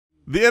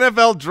The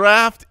NFL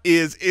draft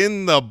is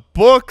in the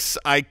books.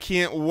 I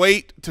can't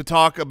wait to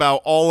talk about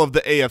all of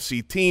the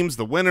AFC teams,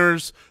 the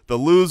winners, the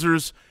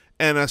losers,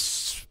 and a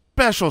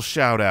special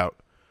shout-out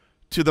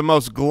to the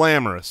most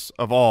glamorous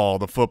of all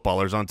the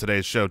footballers on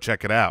today's show.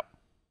 Check it out.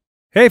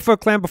 Hey,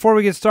 Foot Clan, before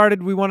we get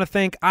started, we want to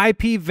thank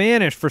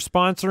IPVanish for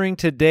sponsoring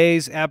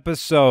today's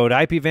episode.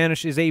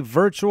 IPVanish is a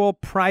virtual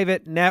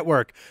private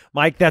network.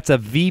 Mike, that's a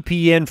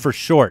VPN for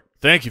short.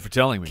 Thank you for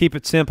telling me. Keep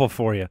it simple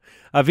for you.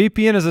 A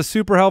VPN is a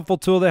super helpful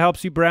tool that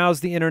helps you browse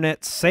the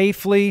internet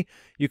safely.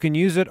 You can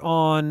use it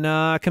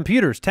on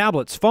computers,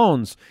 tablets,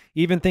 phones,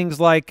 even things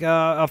like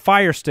a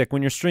Fire Stick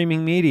when you're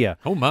streaming media.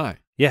 Oh, my.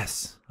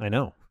 Yes, I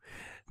know.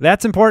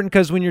 That's important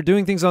because when you're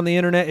doing things on the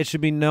internet, it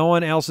should be no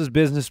one else's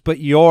business but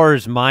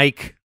yours,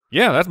 Mike.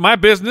 Yeah, that's my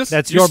business.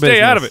 That's your business.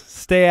 Stay out of it.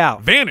 Stay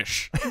out.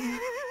 Vanish.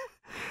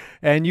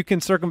 And you can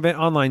circumvent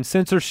online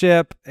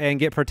censorship and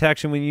get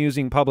protection when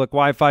using public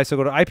Wi-Fi. So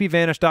go to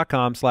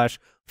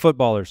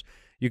ipvanish.com/footballers.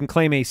 You can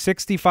claim a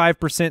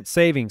 65%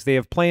 savings. They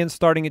have plans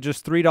starting at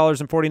just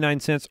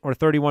 $3.49 or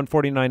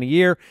 $31.49 a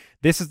year.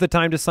 This is the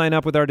time to sign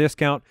up with our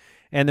discount.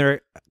 And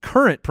their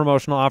current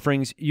promotional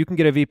offerings, you can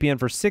get a VPN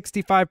for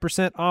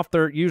 65% off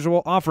their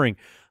usual offering.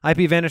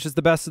 IPVanish is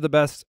the best of the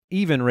best,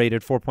 even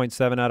rated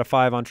 4.7 out of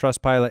 5 on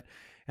Trustpilot.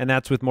 And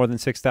that's with more than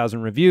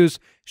 6,000 reviews.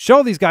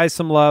 Show these guys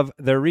some love.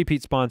 They're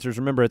repeat sponsors.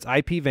 Remember, it's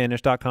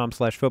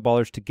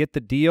ipvanish.com/footballers to get the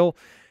deal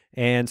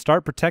and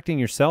start protecting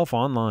yourself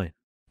online.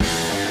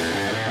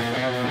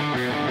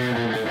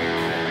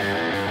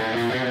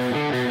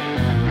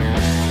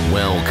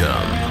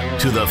 Welcome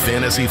to the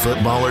Fantasy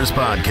Footballers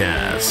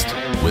Podcast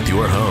with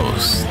your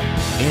hosts,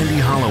 Andy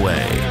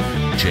Holloway,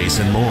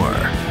 Jason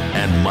Moore,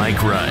 and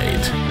Mike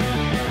Wright.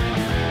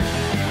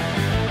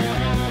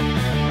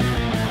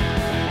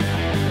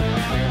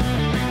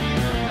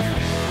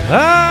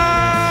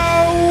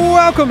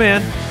 Welcome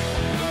in.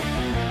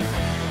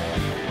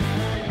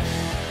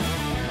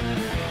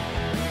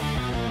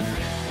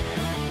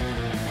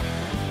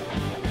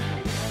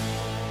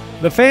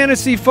 The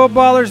Fantasy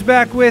Footballers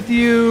back with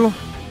you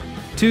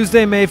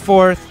Tuesday, May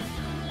 4th.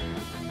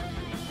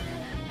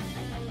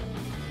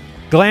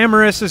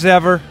 Glamorous as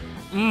ever.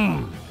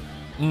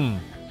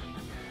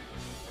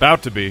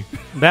 About to be.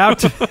 About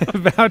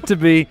to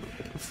be.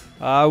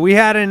 We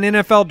had an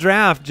NFL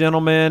draft,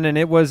 gentlemen, and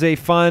it was a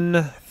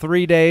fun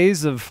 3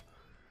 days of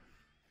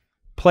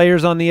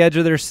players on the edge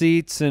of their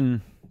seats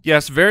and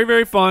Yes, very,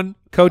 very fun.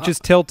 coaches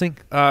tilting.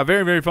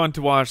 Very, very fun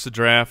to watch the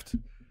draft.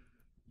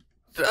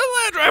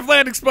 Draft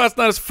landing spot's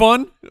not as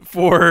fun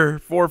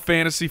for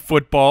fantasy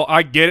football.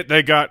 I get it.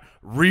 They got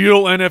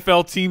real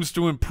NFL teams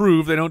to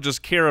improve. They don't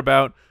just care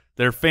about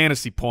their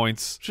fantasy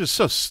points. It's just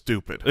so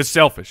stupid. It's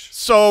selfish.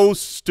 So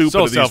stupid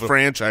So of these selfish.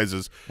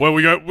 franchises. Well,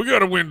 we got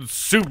to win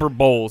Super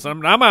Bowls.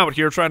 I'm out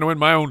here trying to win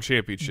my own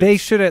championships. They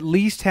should at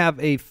least have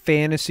a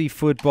fantasy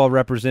football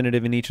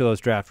representative in each of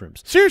those draft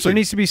rooms. Seriously. There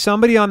needs to be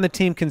somebody on the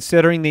team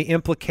considering the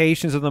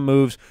implications of the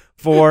moves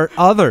for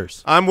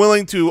others. I'm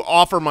willing to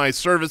offer my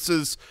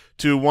services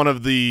to one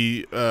of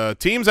the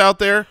teams out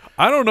there.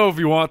 I don't know if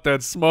you want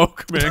that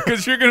smoke, man,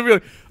 because you're going to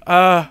be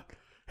like,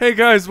 hey,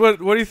 guys, what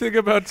do you think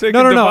about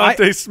taking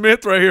Devontae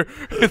Smith right here?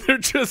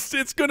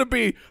 It's going to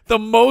be the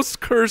most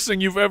cursing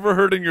you've ever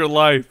heard in your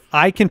life.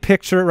 I can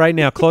picture it right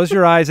now. Close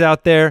your eyes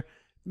out there,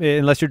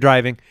 unless you're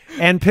driving,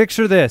 and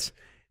picture this.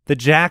 The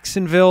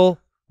Jacksonville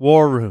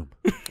War Room.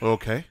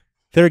 Okay.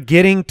 They're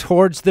getting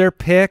towards their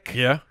pick.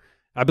 Yeah.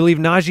 I believe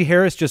Najee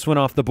Harris just went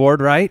off the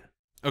board, right?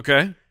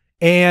 Okay.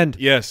 And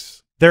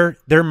Yes. they're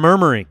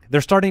murmuring.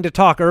 They're starting to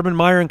talk. Urban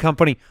Meyer and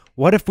company.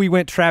 What if we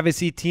went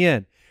Travis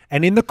Etienne?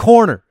 And in the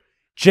corner,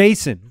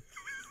 Jason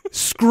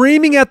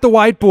screaming at the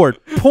whiteboard,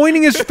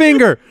 pointing his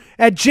finger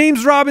at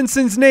James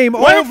Robinson's name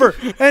over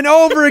and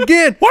over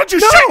again. Why don't you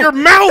shut your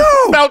mouth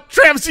about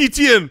Travis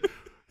Etienne?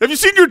 Have you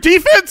seen your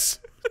defense?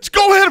 Just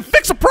go ahead and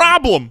fix a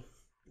problem.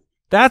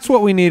 That's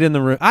what we need in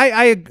the room.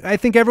 I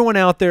think everyone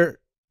out there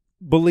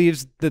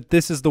believes that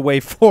this is the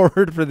way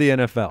forward for the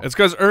NFL. It's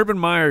because Urban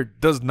Meyer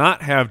does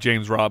not have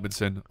James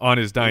Robinson on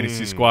his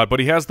dynasty squad, but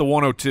he has the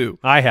 102.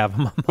 I have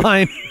him on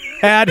mine.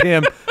 Had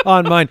him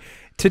on mine.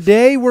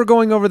 Today we're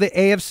going over the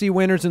AFC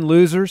winners and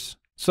losers.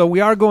 So we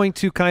are going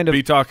to kind of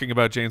be talking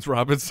about James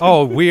Robinson.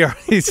 Oh, we are.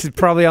 He's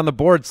probably on the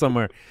board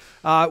somewhere.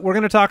 We're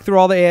going to talk through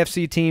all the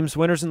AFC teams,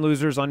 winners and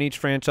losers on each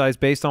franchise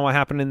based on what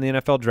happened in the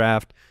NFL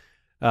draft.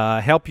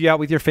 Help you out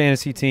with your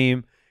fantasy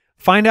team.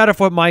 Find out if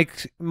what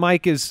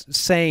Mike is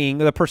saying,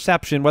 the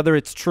perception, whether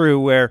it's true,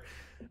 where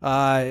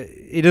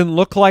it didn't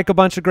look like a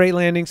bunch of great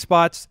landing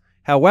spots.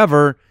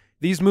 However,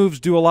 these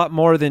moves do a lot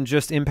more than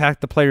just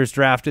impact the players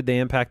drafted. They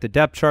impact the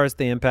depth charts.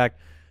 They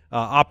impact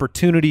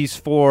opportunities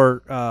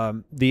for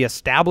the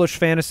established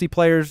fantasy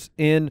players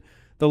in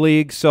the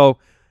league. So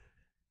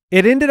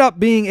it ended up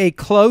being a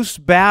close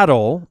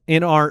battle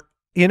in our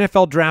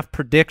NFL draft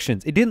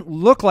predictions. It didn't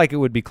look like it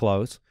would be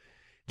close.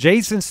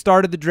 Jason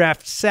started the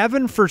draft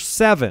 7 for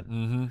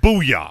 7.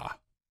 Booyah.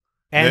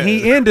 And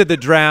he ended the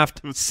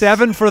draft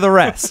 7 for the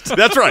rest.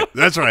 That's right.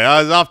 That's right.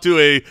 I was off to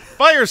a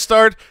fire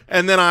start,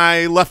 and then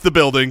I left the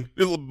building,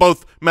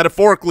 both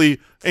metaphorically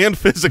and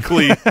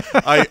physically.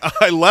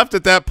 I left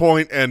at that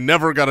point and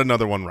never got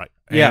another one right.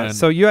 Yeah, And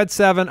so you had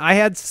 7, I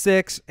had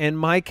 6, and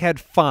Mike had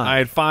 5. I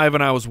had 5,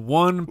 and I was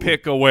 1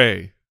 pick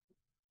away.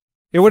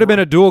 It would have been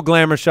a dual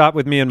glamour shot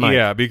with me and Mike.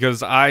 Yeah,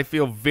 because I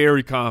feel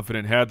very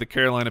confident had the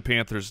Carolina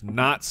Panthers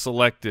not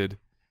selected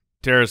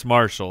Terrace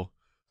Marshall,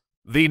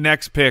 the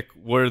next pick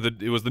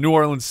it was the New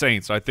Orleans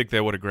Saints. I think they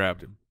would have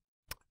grabbed him.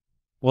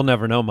 We'll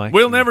never know, Mike.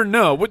 We'll never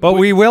know. But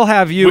we will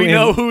have you. We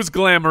know who's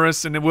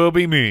glamorous, and it will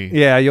be me.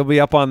 Yeah, you'll be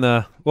up on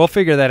the – we'll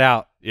figure that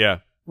out. Yeah.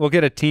 We'll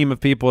get a team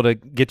of people to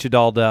get you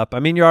dolled up. I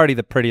mean, you're already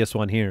the prettiest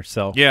one here,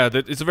 so. Yeah,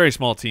 it's a very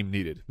small team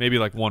needed. Maybe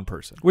like one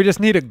person. We just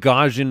need a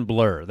Gaussian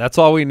blur. That's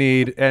all we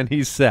need, and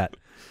he's set.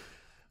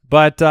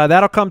 But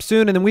that'll come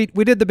soon. And then we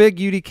did the big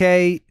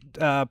UDK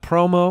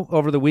promo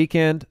over the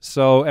weekend.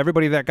 So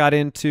everybody that got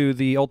into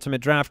the Ultimate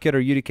Draft Kit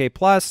or UDK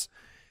Plus,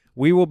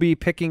 we will be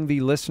picking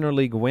the Listener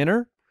League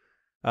winner.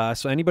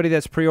 So anybody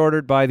that's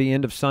pre-ordered by the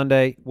end of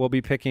Sunday, we'll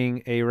be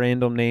picking a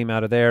random name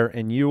out of there,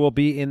 and you will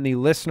be in the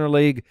Listener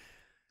League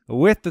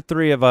with the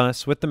 3 of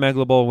us, with the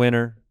Megalo Bowl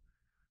winner,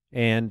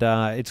 and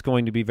it's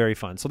going to be very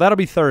fun. So that'll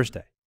be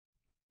Thursday.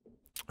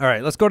 All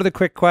right, let's go to the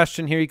quick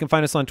question here. You can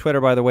find us on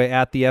Twitter, by the way,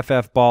 at the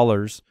FF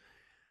Ballers,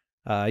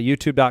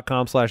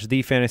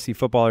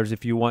 youtube.com/thefantasyfootballers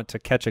if you want to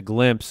catch a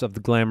glimpse of the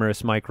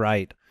glamorous Mike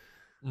Wright.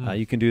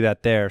 You can do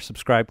that there.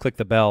 Subscribe, click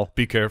the bell.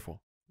 Be careful.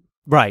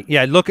 Right,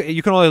 yeah, look.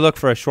 You can only look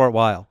for a short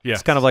while. Yes.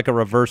 It's kind of like a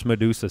reverse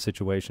Medusa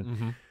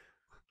situation.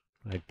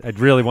 I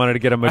really wanted to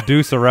get a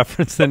Medusa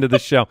reference into the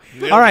show.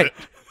 All right,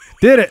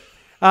 did it.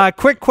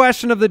 Quick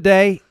question of the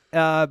day.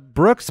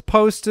 Brooks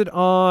posted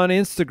on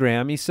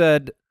Instagram. He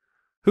said,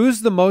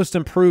 who's the most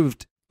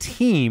improved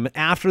team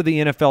after the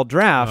NFL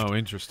draft? Oh,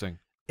 interesting.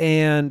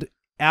 And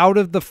out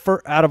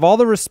of all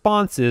the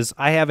responses,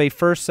 I have a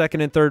first, second,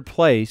 and third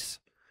place.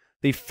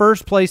 The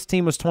first place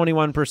team was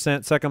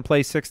 21%, second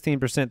place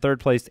 16%,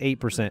 third place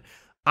 8%.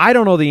 I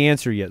don't know the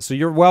answer yet, so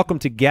you're welcome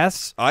to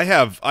guess. I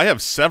have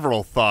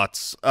several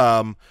thoughts.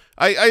 I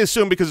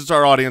assume because it's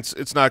our audience,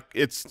 it's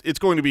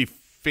going to be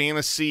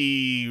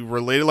fantasy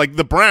related. Like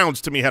the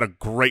Browns to me had a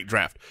great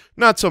draft.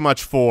 Not so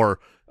much for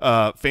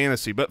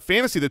fantasy, but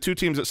fantasy, the 2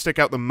 teams that stick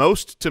out the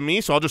most to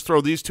me, so I'll just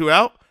throw these 2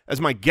 out as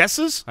my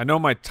guesses. I know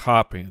my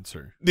top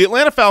answer. The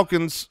Atlanta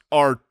Falcons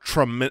are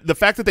tremendous. The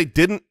fact that they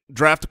didn't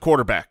draft a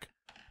quarterback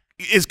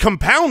is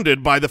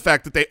compounded by the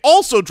fact that they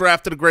also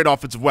drafted a great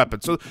offensive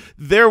weapon. So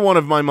they're one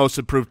of my most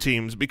improved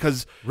teams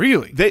because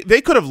really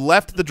they could have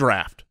left the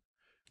draft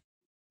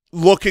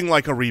looking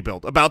like a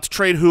rebuild, about to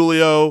trade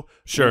Julio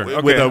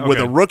with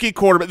a rookie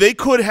quarterback. They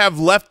could have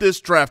left this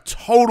draft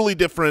totally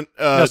different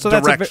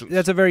directions.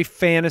 That's a very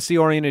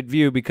fantasy-oriented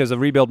view because a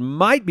rebuild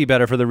might be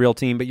better for the real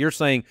team, but you're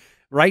saying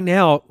right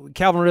now,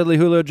 Calvin Ridley,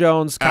 Julio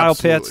Jones, Kyle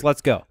Pitts, let's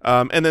go.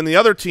 And then the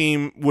other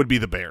team would be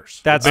the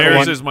Bears.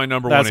 Bears is my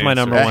number one That's my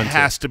number one. It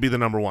has to be the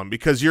number one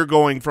because you're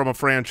going from a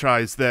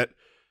franchise that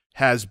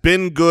has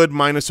been good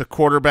minus a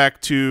quarterback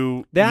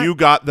to you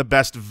got the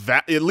best,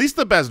 at least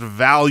the best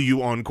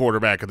value on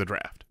quarterback of the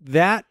draft.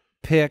 That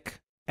pick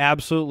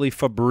absolutely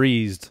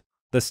Febrezed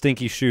the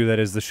stinky shoe that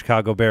is the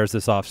Chicago Bears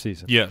this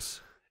offseason.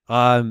 Yes.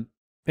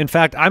 In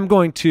fact, I'm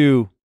going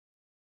to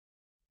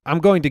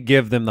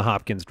give them the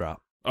Hopkins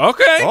drop.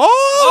 Okay.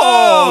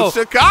 Oh,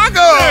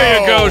 Chicago!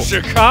 There you go,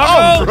 Chicago.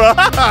 All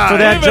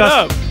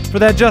right. For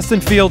that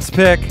Justin Fields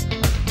pick.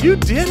 You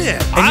did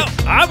it.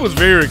 I was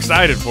very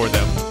excited for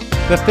them.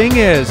 The thing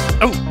is,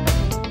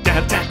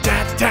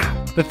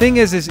 the thing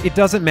is it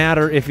doesn't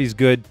matter if he's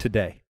good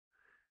today.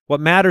 What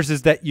matters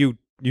is that you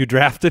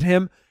drafted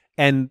him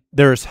and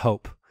there's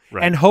hope.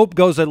 Right. And hope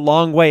goes a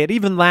long way. It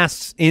even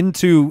lasts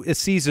into a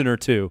season or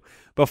two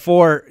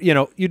before,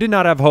 you did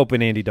not have hope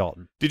in Andy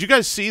Dalton. Did you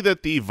guys see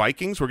that the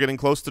Vikings were getting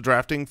close to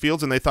drafting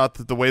Fields and they thought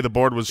that the way the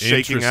board was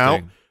shaking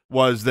out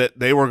was that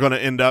they were going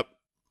to end up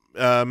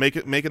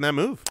making that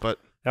move? But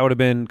that would have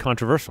been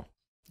controversial.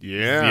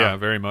 Yeah,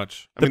 very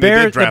much. The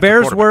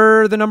Bears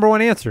were the number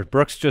one answer.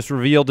 Brooks just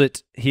revealed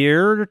it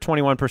here,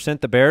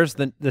 21% the Bears.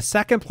 The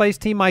second place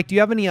team, Mike, do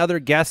you have any other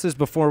guesses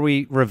before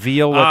we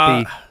reveal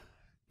what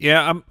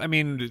Yeah, I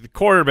mean, the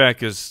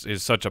quarterback is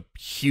such a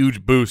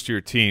huge boost to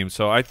your team,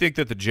 so I think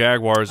that the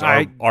Jaguars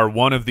are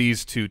one of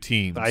these 2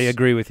 teams. I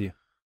agree with you.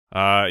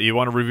 You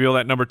want to reveal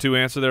that number 2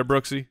 answer there,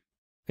 Brooksy?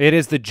 It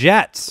is the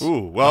Jets.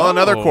 Ooh, well,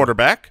 another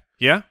quarterback.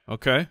 Yeah,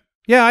 okay.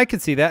 Yeah, I can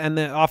see that. And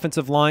the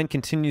offensive line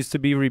continues to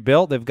be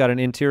rebuilt. They've got an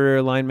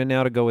interior lineman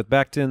now to go with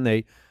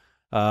Becton.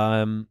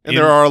 And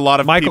there are a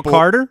lot of Michael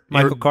Carter.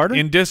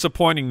 In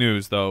disappointing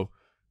news, though,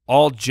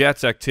 all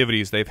Jets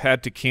activities, they've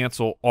had to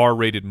cancel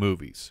R-rated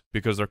movies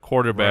because their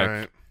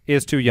quarterback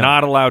is too young.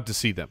 Not allowed to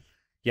see them.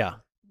 Yeah.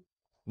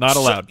 Not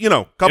allowed.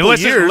 Couple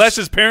of years. Unless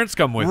his parents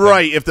come with him.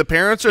 Right. If the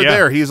parents are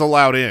there, he's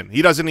allowed in.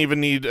 He doesn't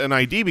even need an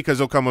ID because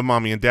he'll come with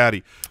mommy and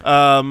daddy.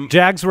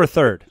 Jags were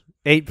third,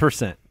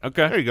 8%.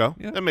 Okay. There you go.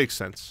 Yeah. That makes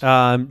sense.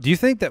 Do you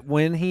think that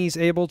when he's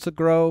able to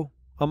grow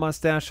a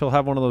mustache, he'll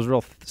have one of those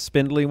real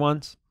spindly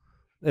ones?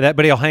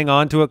 But he'll hang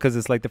on to it because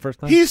it's like the first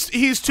time. He's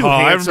too handsome.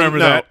 I remember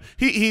that.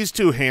 He's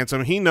too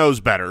handsome. He knows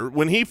better.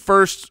 When he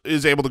first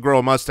is able to grow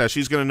a mustache,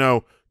 he's going to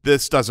know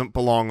this doesn't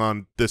belong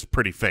on this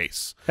pretty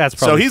face. That's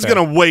probably so he's fair.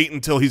 going to wait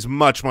until he's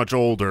much, much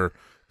older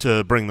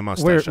to bring the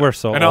mustache. We're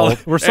so And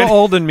old. We're so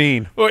old and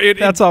mean. Well,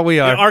 That's all we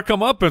are. Our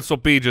comeuppance will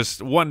be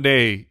just one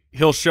day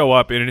he'll show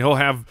up and he'll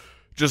have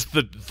just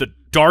the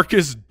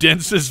darkest,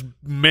 densest,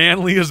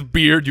 manliest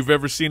beard you've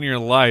ever seen in your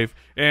life,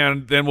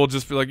 and then we'll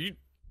just be like,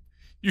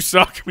 you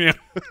suck, man.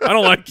 I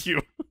don't like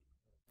you.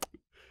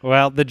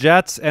 Well, the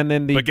Jets and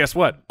then But guess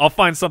what? I'll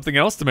find something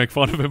else to make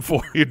fun of him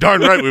for. You're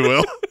darn right we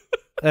will.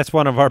 that's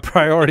one of our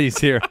priorities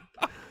here.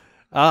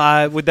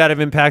 Would that have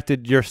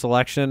impacted your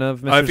selection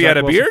of Mr. If he had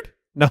a Zach Wilson? beard?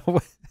 No,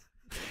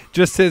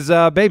 just his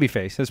baby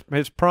face,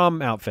 his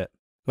prom outfit.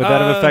 Would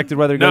that have affected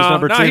whether he goes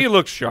number 2? No, he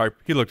looked sharp.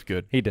 He looked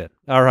good. He did.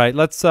 All right,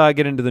 let's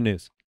get into the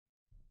news.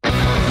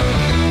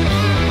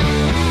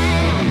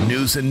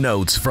 News and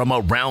notes from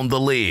around the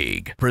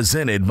league,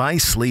 presented by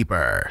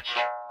Sleeper.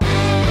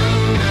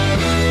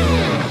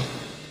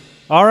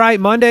 All right,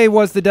 Monday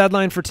was the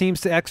deadline for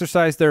teams to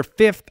exercise their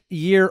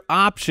 5th-year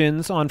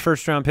options on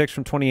first-round picks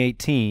from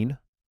 2018.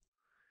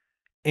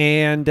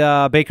 And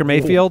Baker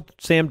Mayfield,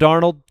 Sam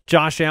Darnold,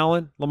 Josh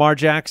Allen, Lamar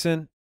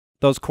Jackson,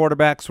 those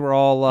quarterbacks were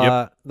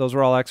all those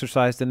were all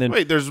exercised. And then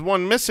Wait, there's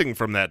one missing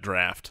from that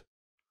draft.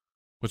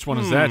 Which one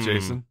is that,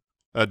 Jason?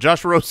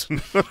 Josh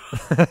Rosen.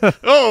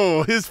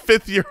 Oh, his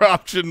 5th-year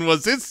option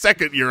was his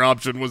 2nd-year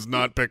option was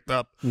not picked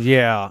up.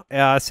 yeah,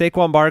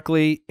 Saquon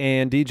Barkley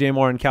and DJ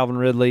Moore and Calvin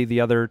Ridley,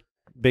 the other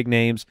big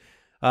names.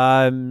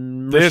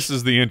 This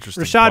is the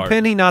interesting Rashad part.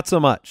 Penny, not so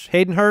much.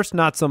 Hayden Hurst,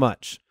 not so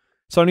much.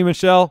 Sony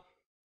Michel.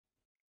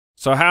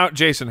 So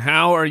Jason,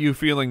 how are you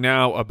feeling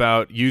now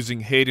about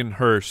using Hayden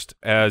Hurst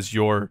as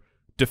your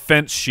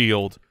defense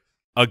shield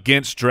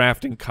against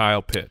drafting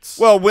Kyle Pitts?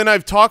 Well, when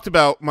I've talked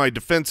about my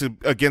defense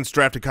against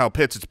drafting Kyle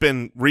Pitts, it's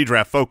been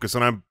redraft focus,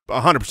 and I'm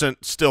 100%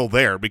 still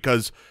there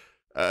because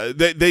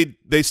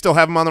they still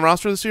have him on the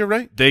roster this year,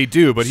 right? They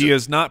do, but he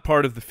is not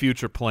part of the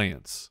future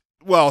plans.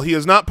 Well, he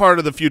is not part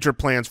of the future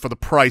plans for the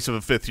price of a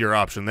 5th-year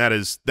option.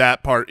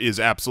 That part is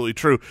absolutely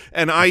true.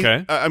 And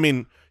I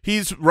mean,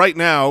 he's right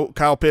now.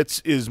 Kyle Pitts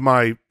is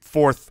my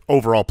 4th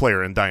overall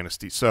player in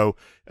Dynasty. So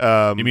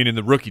you mean in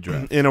the rookie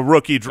draft? In a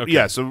rookie draft, Okay.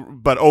 yeah. So,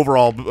 but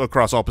overall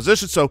across all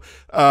positions. So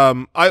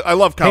I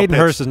love Kyle Hayden Pitts.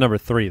 Hurst is number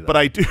 3, though. But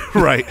I do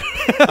right.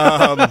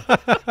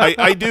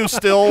 I do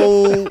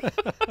still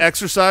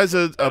exercise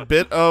a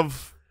bit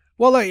of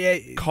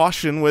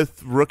caution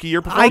with rookie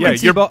year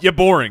performance. You're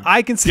boring.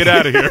 I can see, Get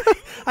out of here.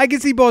 I can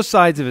see both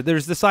sides of it.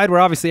 There's the side where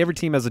obviously every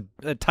team has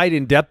a tight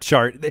end depth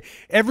chart.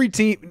 Every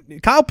team,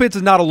 Kyle Pitts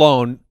is not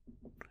alone,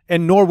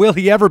 and nor will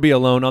he ever be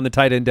alone on the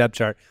tight end depth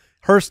chart.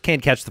 Hurst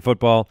can't catch the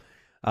football,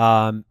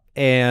 and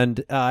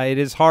it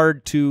is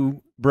hard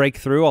to break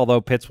through,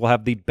 although Pitts will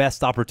have the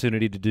best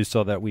opportunity to do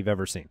so that we've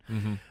ever seen.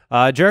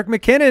 Jerick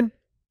McKinnon,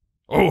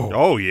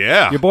 Oh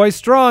yeah, your boy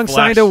Strong,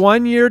 signed a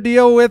 1-year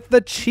deal with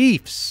the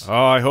Chiefs. Oh,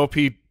 I hope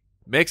he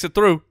makes it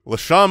through.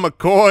 LaShawn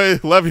McCoy,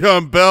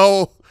 Le'Veon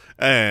Bell,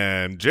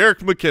 and Jerick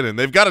McKinnon.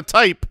 They've got a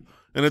type,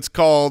 and it's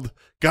called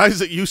guys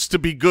that used to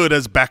be good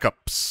as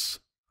backups.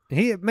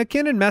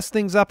 McKinnon messed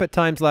things up at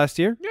times last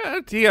year.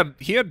 Yeah,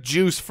 he had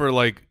juice for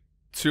like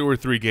 2 or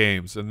 3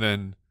 games, and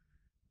then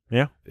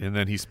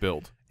he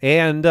spilled.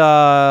 And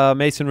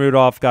Mason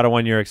Rudolph got a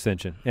 1-year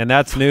extension, and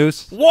that's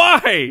news.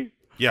 Why?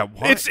 Yeah,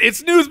 why?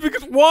 It's news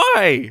because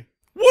why?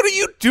 What are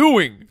you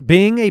doing?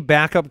 Being a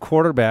backup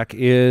quarterback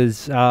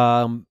is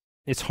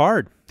it's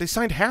hard. They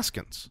signed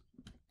Haskins.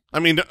 I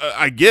mean,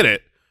 I get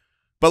it,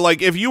 but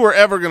like if you were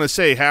ever going to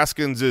say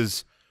Haskins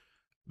is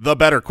the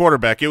better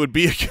quarterback, it would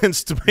be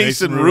against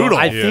Mason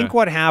Rudolph. I think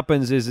what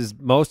happens is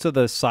most of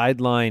the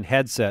sideline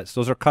headsets,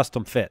 those are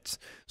custom fits.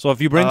 So if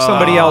you bring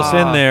somebody else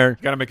in there,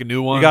 You got to make a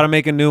new one. you got to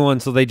make a new one.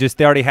 So they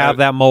already have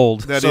that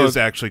mold. That is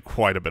actually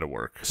quite a bit of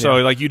work. So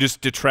like you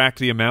just detract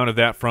the amount of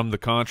that from the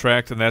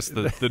contract, and that's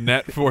the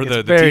net for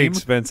the very team.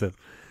 expensive.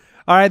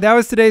 All right, that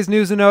was today's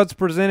news and notes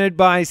presented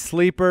by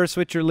Sleeper.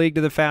 Switch your league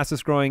to the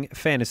fastest growing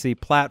fantasy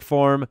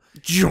platform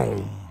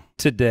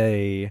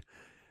today.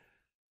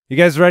 You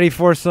guys ready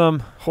for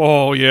some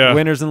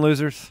winners and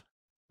losers?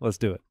 Let's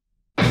do it.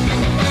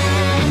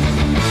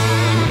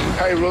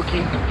 Hey,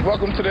 rookie.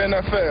 Welcome to the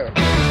NFL.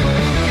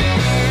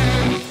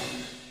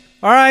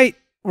 All right,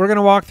 we're going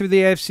to walk through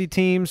the AFC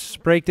teams,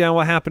 break down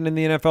what happened in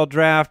the NFL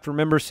draft.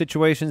 Remember,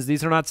 situations,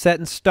 these are not set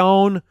in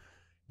stone.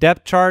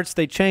 Depth charts,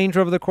 they change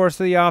over the course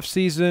of the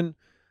offseason.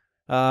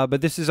 But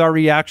this is our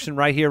reaction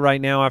right here,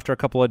 right now, after a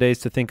couple of days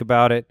to think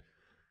about it.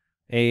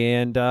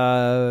 And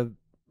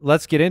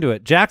let's get into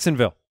it.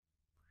 Jacksonville.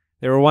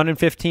 They were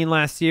 1-15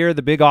 last year.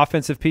 The big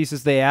offensive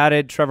pieces they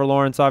added, Trevor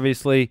Lawrence,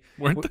 obviously.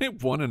 Weren't they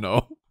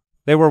 1-0?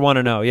 They were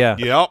 1-0, yeah.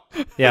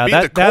 Yep. Yeah, They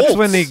beat the that's Colts.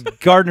 when the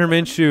Gardner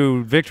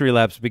Minshew victory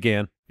laps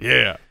began.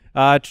 Yeah.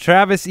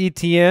 Travis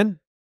Etienne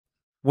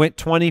went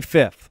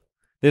 25th.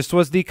 This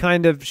was the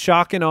kind of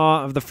shock and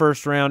awe of the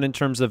first round in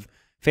terms of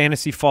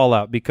fantasy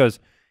fallout because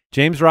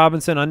James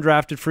Robinson,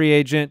 undrafted free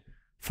agent,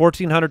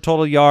 1,400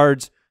 total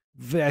yards,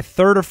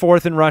 third or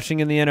fourth in rushing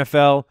in the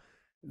NFL.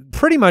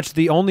 Pretty much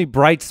the only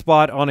bright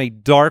spot on a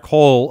dark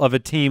hole of a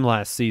team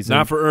last season.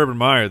 Not for Urban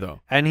Meyer, though.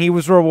 And he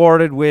was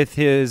rewarded with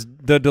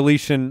the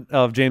deletion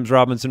of James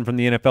Robinson from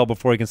the NFL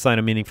before he can sign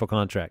a meaningful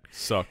contract.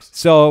 Sucks.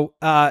 So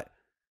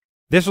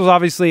this was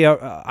obviously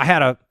I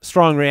had a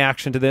strong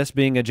reaction to this,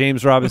 being a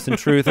James Robinson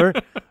truther,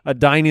 a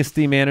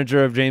dynasty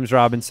manager of James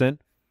Robinson.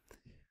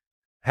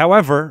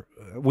 However,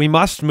 we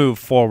must move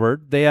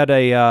forward. They had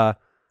a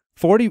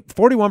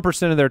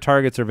 41% of their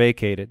targets are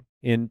vacated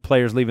in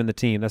players leaving the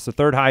team. That's the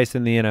third highest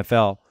in the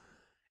NFL.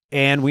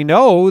 And we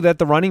know that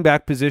the running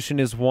back position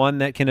is one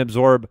that can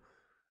absorb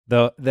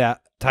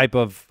that type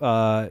of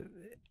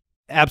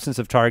absence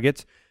of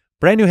targets.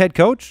 Brand new head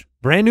coach,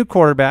 brand new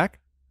quarterback.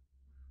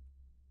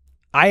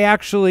 I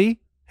actually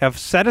have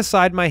set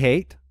aside my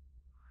hate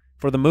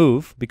for the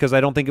move because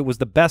I don't think it was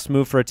the best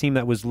move for a team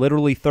that was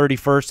literally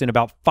 31st in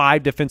about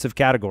 5 defensive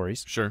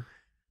categories. Sure.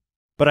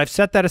 But I've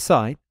set that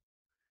aside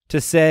to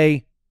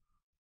say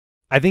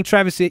I think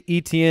Travis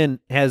Etienne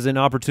has an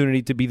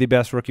opportunity to be the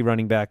best rookie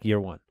running back year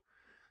one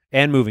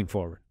and moving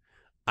forward.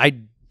 I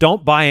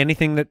don't buy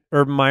anything that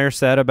Urban Meyer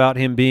said about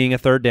him being a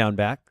third down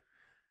back.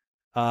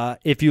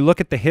 If you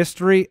look at the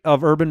history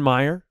of Urban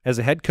Meyer as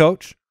a head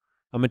coach,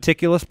 a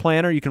meticulous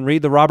planner, you can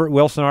read the Robert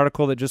Wilson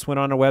article that just went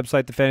on our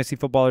website,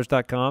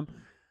 thefantasyfootballers.com.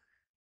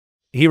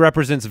 He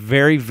represents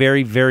very,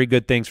 very, very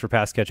good things for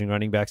pass-catching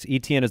running backs.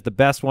 Etienne is the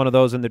best one of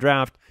those in the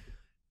draft.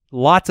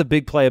 Lots of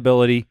big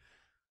playability.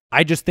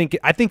 I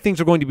think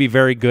things are going to be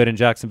very good in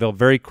Jacksonville,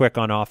 very quick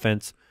on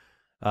offense,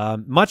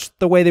 much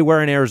the way they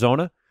were in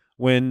Arizona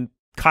when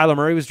Kyler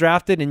Murray was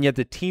drafted, and yet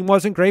the team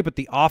wasn't great, but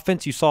the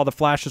offense, you saw the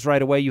flashes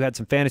right away. You had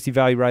some fantasy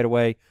value right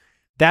away.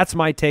 That's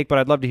my take, but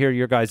I'd love to hear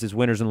your guys'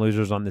 winners and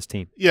losers on this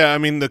team. Yeah, I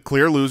mean, the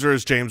clear loser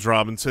is James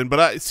Robinson, but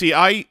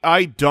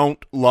I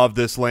don't love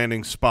this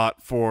landing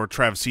spot for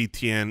Travis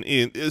Etienne,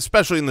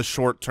 especially in the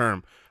short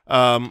term.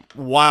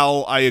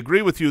 While I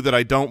agree with you that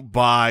I don't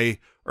buy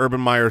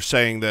Urban Meyer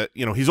saying that,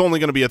 he's only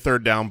going to be a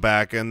third down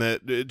back and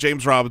that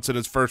James Robinson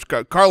is first.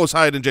 Carlos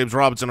Hyde and James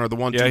Robinson are the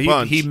 1-2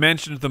 punch. He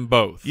mentioned them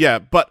both. Yeah,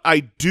 but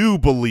I do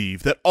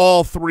believe that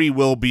all three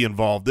will be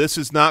involved. This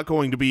is not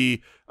going to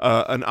be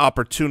an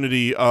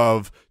opportunity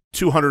of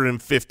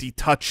 250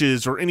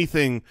 touches or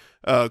anything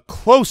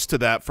close to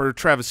that for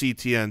Travis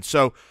Etienne.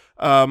 So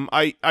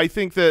I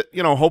think that,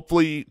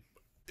 hopefully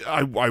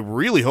I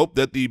really hope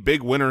that the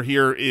big winner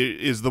here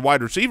is the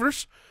wide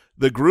receivers.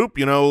 The group,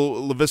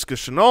 Laviska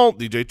Shenault,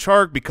 DJ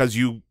Chark, because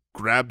you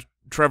grabbed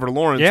Trevor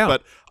Lawrence. Yeah.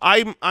 But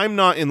I'm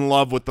not in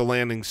love with the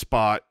landing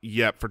spot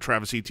yet for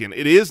Travis Etienne.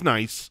 It is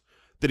nice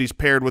that he's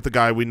paired with a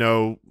guy we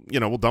know,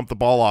 will dump the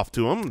ball off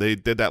to him. They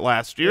did that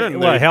last year, and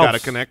they've got a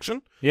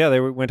connection. Yeah, they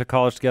went to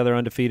college together,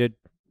 undefeated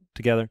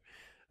together.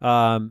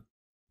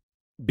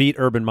 Beat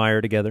Urban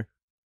Meyer together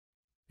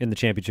in the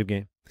championship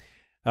game,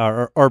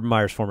 or Urban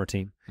Meyer's former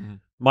team. Mm-hmm.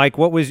 Mike,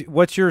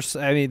 what's your?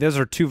 I mean, those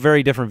are two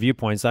very different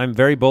viewpoints. I'm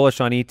very bullish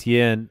on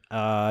Etienne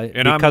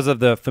because of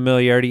the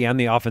familiarity and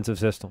the offensive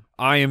system.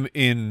 I am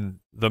in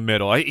the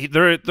middle.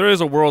 There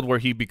is a world where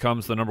he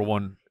becomes the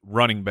 #1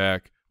 running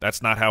back.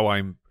 That's not how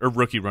or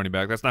rookie running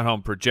back. That's not how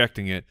I'm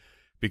projecting it,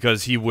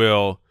 because he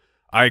will.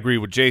 I agree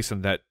with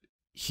Jason that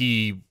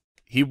he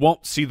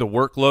won't see the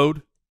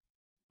workload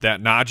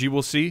that Najee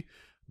will see,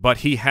 but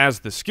he has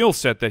the skill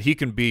set that he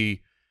can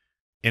be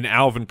an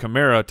Alvin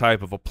Kamara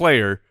type of a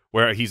player,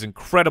 where he's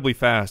incredibly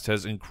fast,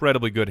 has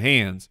incredibly good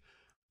hands,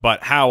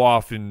 but how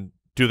often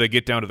do they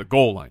get down to the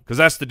goal line? Because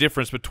that's the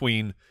difference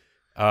between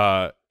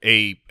a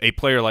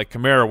player like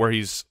Kamara, where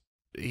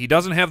he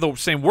doesn't have the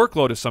same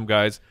workload as some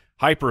guys,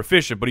 hyper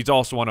efficient, but he's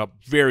also on a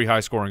very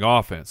high scoring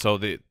offense. So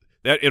that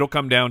it'll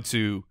come down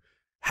to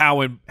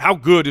how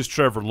good is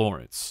Trevor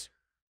Lawrence.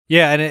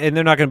 Yeah, and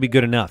they're not going to be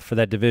good enough for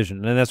that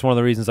division, and that's one of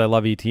the reasons I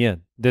love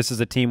Etienne. This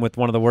is a team with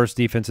one of the worst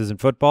defenses in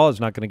football. It's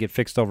not going to get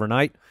fixed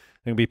overnight.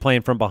 They're going to be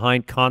playing from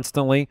behind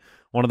constantly.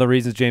 One of the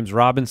reasons James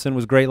Robinson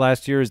was great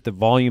last year is the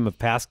volume of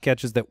pass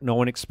catches that no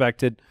one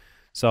expected.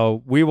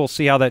 So we will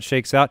see how that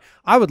shakes out.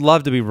 I would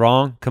love to be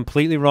wrong,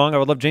 completely wrong. I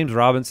would love James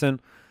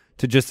Robinson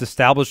to just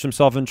establish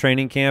himself in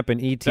training camp, and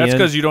Etienne. That's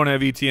because you don't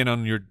have Etienne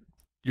on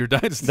your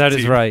dynasty That team.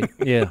 is right,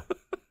 yeah.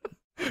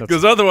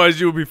 Because otherwise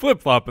you would be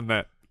flip-flopping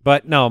that.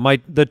 But no, my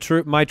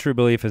true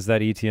belief is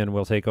that Etienne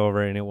will take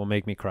over, and it will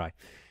make me cry.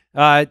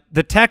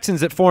 The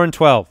Texans at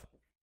 4-12.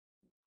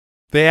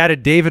 They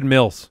added David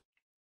Mills.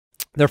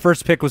 Their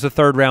first pick was a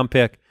third-round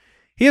pick.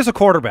 He is a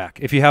quarterback,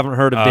 if you haven't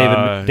heard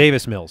of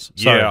Davis Mills.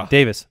 Sorry, yeah.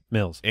 Davis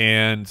Mills.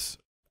 And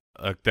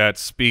that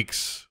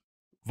speaks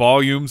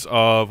volumes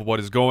of what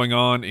is going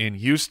on in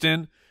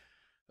Houston.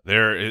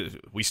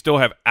 We still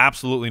have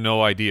absolutely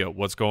no idea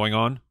what's going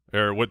on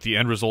or what the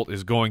end result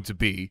is going to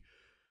be,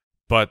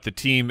 but the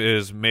team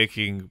is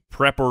making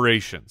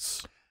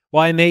preparations.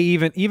 Well, and they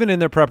even in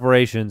their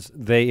preparations,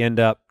 they end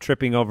up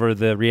tripping over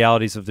the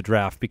realities of the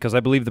draft because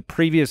I believe the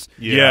previous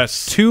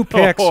two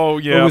picks,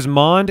 it was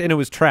Mond and it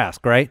was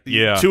Trask, right?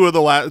 Yeah. Two of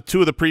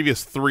the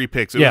previous 3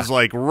 picks. It was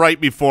like right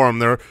before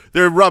them.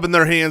 They're rubbing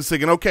their hands,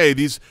 thinking, okay,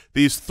 these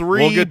 3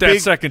 we'll get that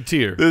second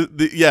tier.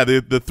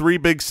 The 3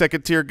 big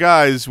second tier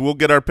guys, we'll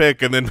get our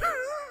pick, and then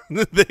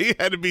they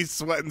had to be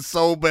sweating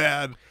so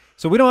bad.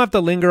 So we don't have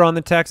to linger on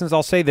the Texans.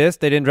 I'll say this: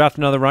 they didn't draft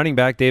another running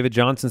back. David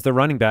Johnson's their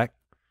running back.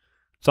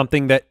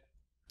 Something that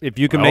if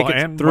you can make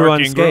it through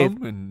unscathed,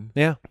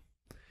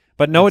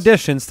 but no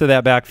additions to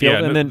that backfield.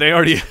 Yeah, and then they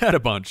already had a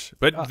bunch,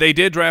 but they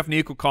did draft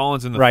Nico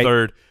Collins in the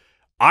 3rd.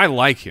 I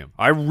like him.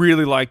 I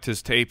really liked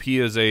his tape. He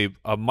is a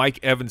Mike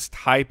Evans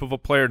type of a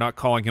player. Not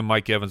calling him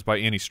Mike Evans by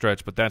any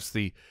stretch, but that's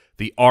the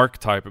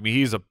archetype. I mean,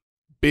 he's a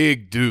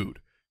big dude.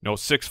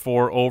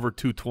 6'4", over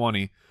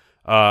 220,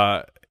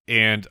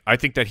 and I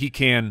think that he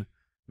can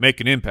make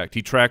an impact.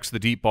 He tracks the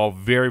deep ball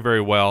very,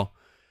 very well.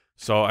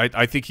 So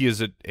I think he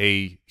is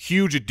a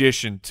huge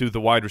addition to the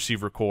wide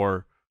receiver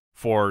core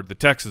for the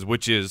Texans,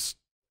 which is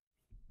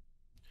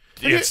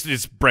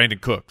it's Brandon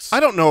Cooks. I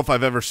don't know if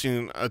I've ever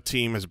seen a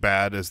team as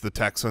bad as the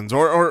Texans,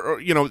 or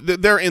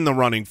they're in the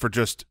running for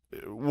just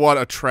what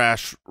a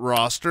trash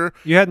roster.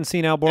 You hadn't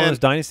seen Al Borland's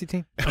dynasty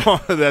team?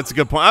 Oh, that's a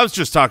good point. I was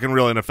just talking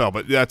real NFL,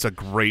 but that's a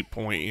great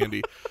point,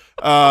 Andy.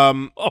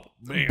 Man.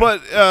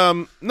 But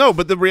no,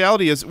 but the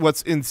reality is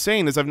what's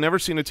insane is I've never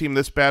seen a team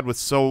this bad with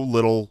so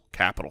little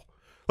capital.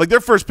 Like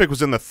their first pick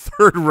was in the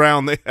 3rd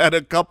round. They had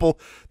a couple.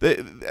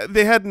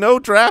 They had no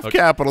draft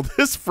capital.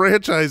 This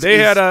franchise. They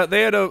had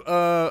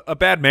a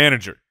bad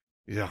manager.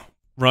 Yeah,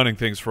 running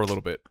things for a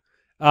little bit.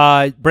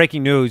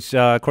 Breaking news: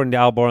 according to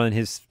Al Borland,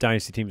 his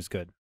dynasty team is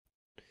good.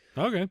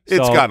 Okay,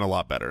 it's gotten a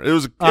lot better. It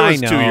was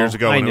 2 years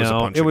ago. When it was a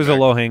bunch. It was a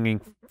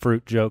low-hanging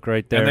fruit joke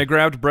right there. And they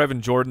grabbed Brevin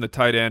Jordan, the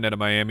tight end out of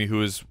Miami,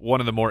 who is one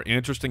of the more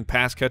interesting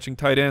pass-catching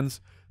tight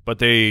ends. But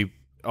they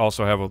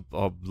also have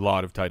a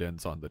lot of tight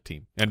ends on the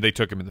team, and they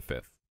took him in the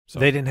 5th. So.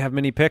 They didn't have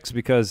many picks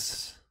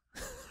because,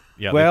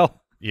 they're gone.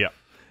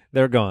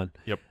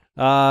 Yep.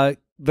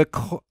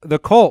 The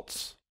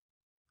Colts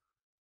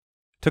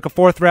took a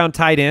 4th-round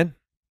tight end.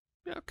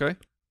 Yeah. Okay.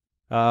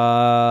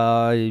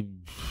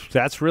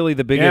 That's really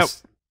the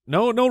biggest.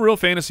 Yeah, no real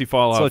fantasy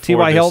fallout. So for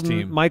T.Y. this Hilton,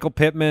 team. Michael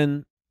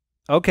Pittman.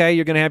 Okay,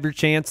 you're going to have your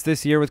chance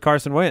this year with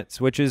Carson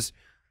Wentz, which is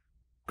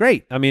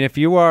great. I mean, if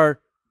you are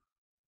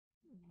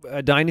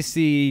a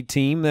dynasty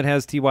team that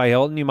has T.Y.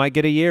 Hilton, you might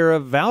get a year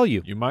of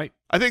value. You might.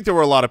 I think there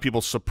were a lot of people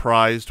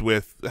surprised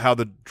with how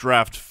the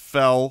draft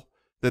fell,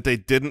 that they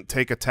didn't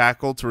take a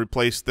tackle to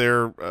replace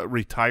their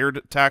retired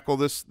tackle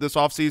this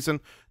offseason.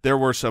 There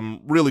were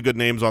some really good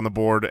names on the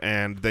board,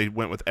 and they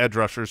went with edge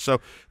rushers. So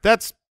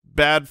that's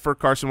bad for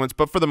Carson Wentz,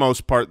 but for the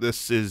most part,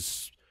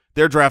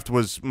 their draft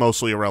was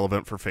mostly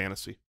irrelevant for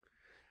fantasy.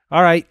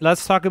 All right,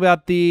 let's talk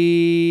about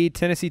the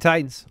Tennessee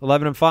Titans,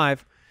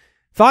 11-5.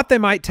 Thought they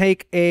might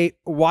take a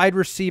wide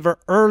receiver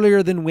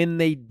earlier than when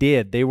they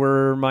did. They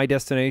were my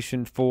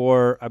destination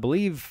for, I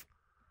believe,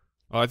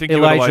 I think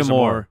Elijah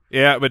Moore.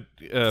 Yeah, but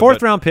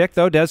 4th-round pick,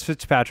 though, Des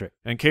Fitzpatrick.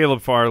 And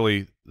Caleb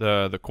Farley,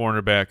 the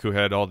cornerback who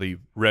had all the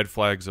red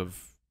flags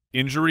of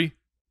injury,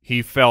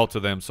 he fell to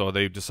them, so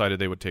they decided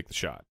they would take the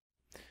shot.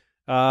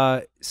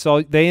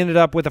 So they ended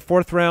up with a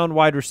 4th-round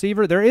wide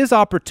receiver. There is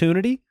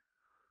opportunity.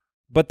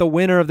 But the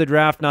winner of the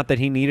draft, not that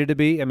he needed to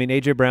be. I mean,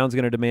 A.J. Brown's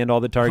going to demand all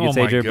the targets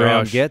A.J.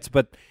 Brown gets,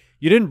 but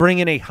you didn't bring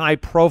in a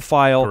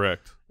high-profile,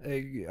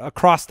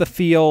 across the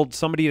field,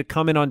 somebody to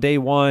come in on day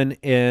one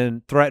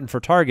and threaten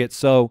for targets.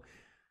 So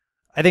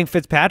I think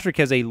Fitzpatrick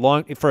has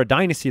for a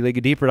dynasty league,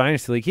 a deeper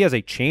dynasty league, he has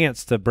a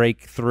chance to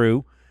break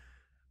through.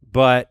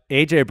 But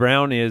A.J.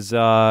 Brown is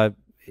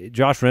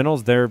Josh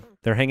Reynolds, they're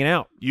hanging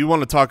out. You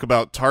want to talk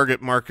about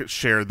target market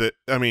share?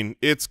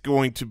 It's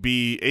going to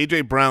be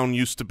A.J. Brown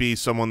used to be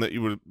someone that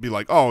you would be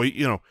like, oh,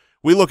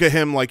 we look at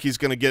him like he's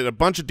going to get a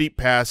bunch of deep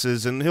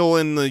passes and he'll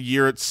end the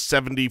year at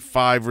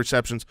 75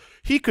 receptions.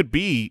 He could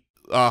be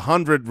a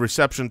 100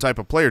 reception type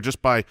of player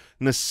just by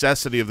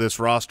necessity of this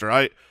roster.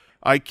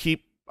 I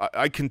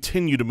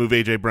continue to move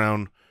A.J.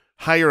 Brown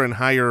higher and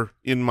higher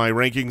in my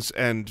rankings,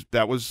 and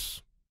that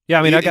was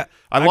I got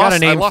a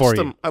name for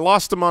you. I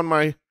lost him on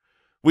my.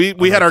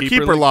 We had our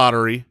keeper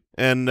lottery,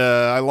 and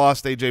I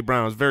lost A.J.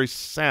 Brown. I was very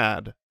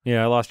sad.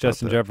 Yeah, I lost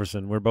Justin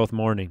Jefferson. We're both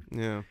mourning.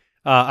 Yeah.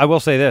 I will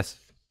say this.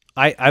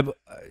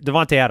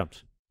 Devontae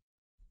Adams.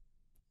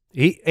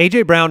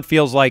 A.J. Brown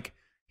feels like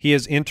he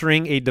is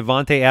entering a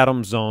Devontae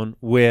Adams zone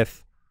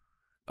with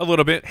a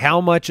little bit. How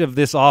much of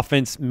this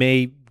offense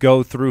may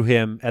go through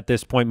him at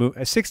this point?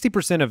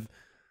 60% of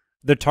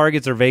the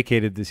targets are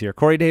vacated this year.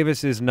 Corey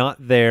Davis is not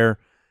there.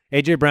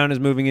 A.J. Brown is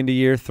moving into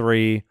year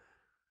 3.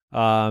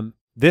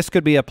 This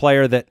could be a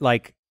player that,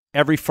 like,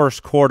 every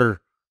first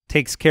quarter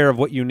takes care of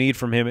what you need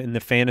from him in the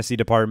fantasy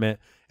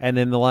department, and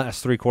then the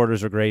last 3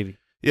 quarters are gravy.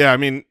 Yeah, I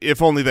mean,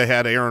 if only they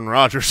had Aaron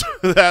Rodgers,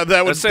 that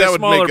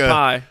would make a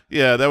pie.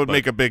 Yeah, that would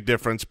make a big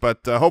difference.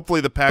 But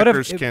hopefully the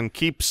Packers can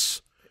keep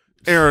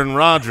Aaron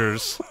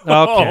Rodgers.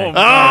 Okay.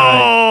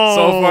 Oh,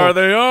 So far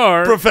they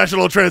are.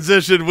 Professional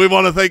transition. We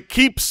want to thank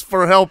Keeps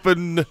for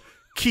helping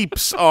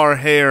keeps our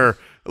hair.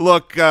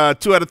 Look, 2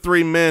 out of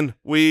 3 men,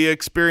 we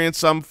experience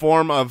some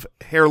form of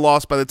hair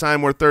loss by the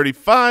time we're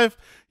 35.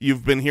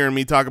 You've been hearing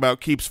me talk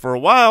about Keeps for a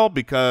while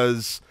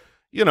because,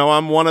 you know,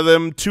 I'm one of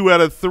them 2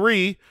 out of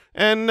 3.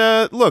 And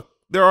look,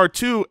 there are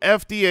 2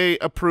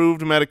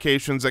 FDA-approved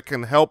medications that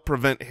can help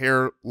prevent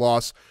hair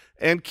loss,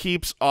 and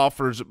Keeps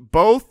offers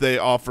both. They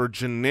offer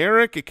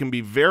generic. It can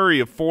be very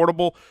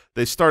affordable.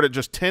 They start at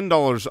just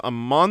 $10 a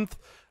month,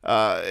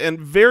 and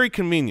very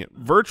convenient.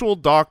 Virtual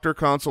doctor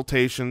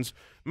consultations,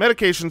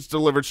 medications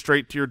delivered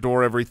straight to your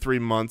door every 3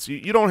 months.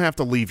 You don't have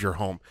to leave your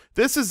home.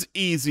 This is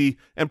easy,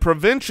 and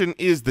prevention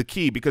is the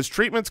key because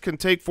treatments can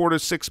take 4 to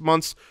 6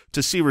 months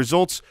to see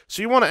results,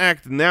 so you want to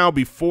act now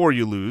before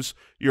you lose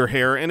your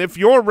hair. And if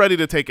you're ready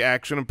to take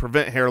action and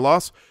prevent hair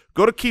loss,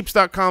 go to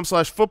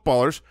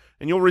keeps.com/footballers,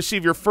 and you'll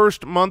receive your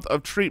first month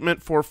of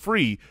treatment for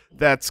free.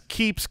 That's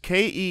Keeps,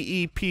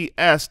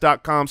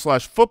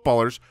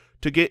 KEEPS.com/footballers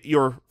to get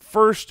your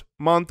first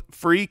month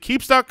free.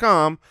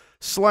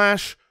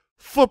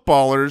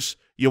 Keeps.com/footballers.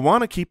 You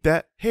want to keep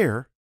that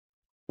hair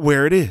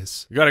where it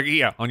is. You got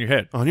to, on your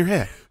head. On your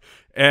head.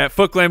 At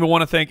Foot Glam, we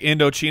want to thank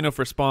Indochino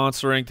for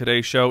sponsoring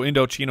today's show.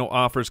 Indochino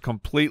offers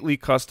completely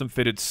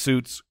custom-fitted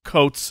suits,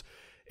 coats,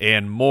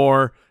 and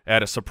more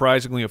at a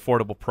surprisingly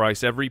affordable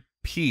price. Every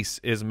piece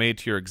is made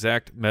to your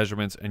exact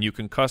measurements, and you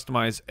can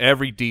customize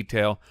every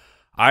detail.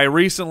 I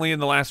recently, in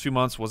the last few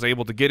months, was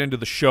able to get into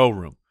the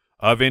showroom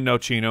of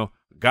Indochino,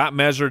 got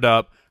measured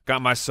up,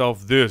 got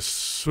myself this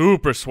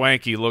super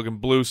swanky-looking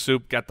blue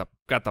suit, got the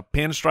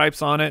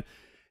pinstripes on it,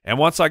 and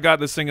once I got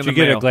this thing in the mail—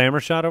 Did you get a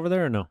glamour shot over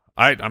there or no?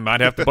 I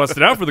might have to bust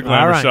it out for the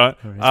glamour shot.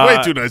 All right.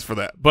 It's way too nice for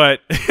that. But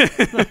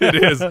it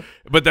is.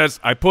 But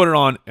I put it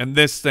on, and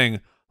this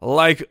thing,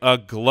 like a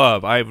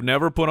glove. I've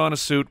never put on a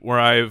suit where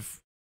I've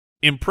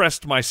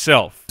impressed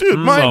myself Dude,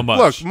 so much.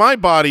 Look, my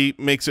body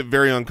makes it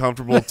very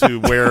uncomfortable to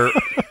wear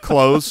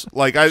clothes.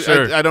 Like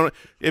I don't.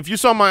 If you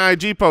saw my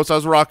IG post, I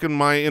was rocking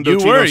my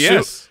Indochino suit.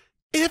 Yes.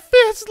 It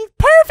fits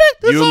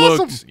perfect. It's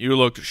awesome. You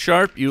looked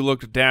sharp. You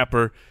looked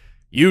dapper.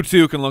 You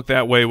too can look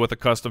that way with a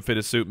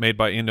custom-fitted suit made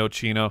by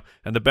Indochino.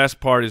 And the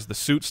best part is the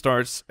suit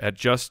starts at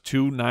just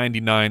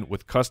 $299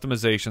 with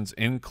customizations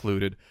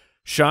included.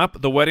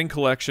 Shop the wedding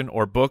collection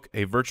or book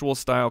a virtual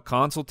style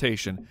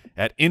consultation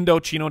at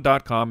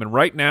Indochino.com. And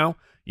right now,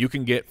 you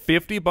can get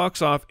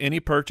 $50 off any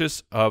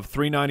purchase of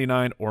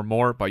 $399 or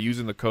more by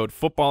using the code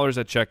FOOTBALLERS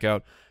at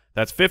checkout.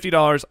 That's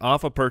 $50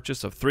 off a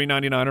purchase of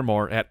 $399 or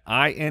more at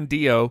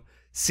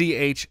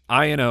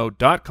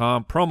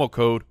INDOCHINO.com, promo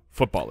code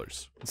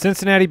FOOTBALLERS.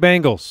 Cincinnati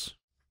Bengals.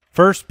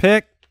 First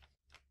pick,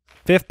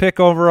 5th pick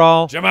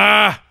overall.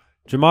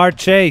 Jamar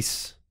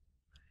Chase.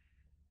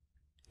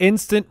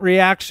 Instant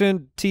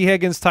reaction, T.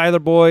 Higgins, Tyler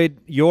Boyd,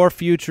 your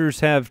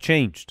futures have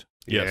changed.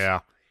 Yes. Yeah.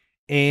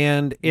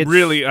 And it's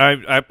Really,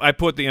 I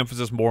put the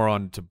emphasis more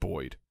on to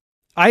Boyd.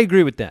 I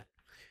agree with that.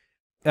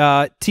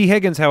 T.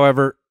 Higgins,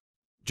 however,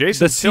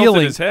 Jason the tilted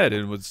ceiling— his head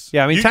and was—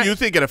 yeah, I mean, You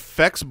think it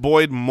affects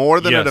Boyd more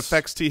than it Yes.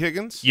 affects T.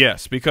 Higgins?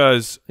 Yes,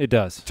 because it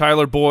does.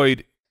 Tyler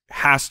Boyd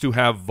has to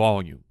have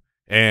volume.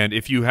 And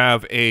if you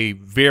have a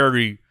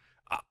very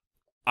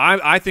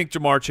I think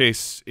Jamar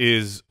Chase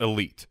is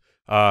elite.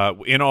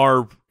 In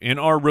our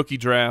rookie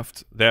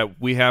draft that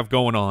we have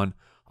going on,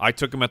 I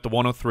took him at the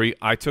 103.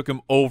 I took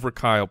him over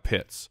Kyle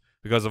Pitts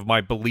because of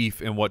my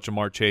belief in what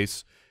Jamar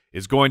Chase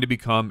is going to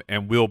become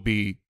and will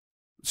be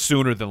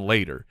sooner than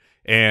later.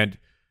 And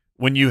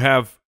when you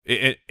have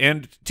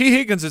and T.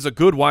 Higgins is a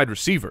good wide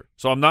receiver,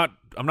 so I'm not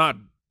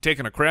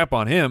taking a crap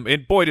on him.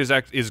 And Boyd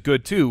is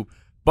good too,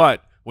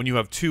 but when you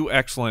have 2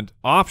 excellent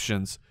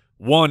options,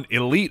 one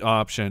elite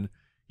option,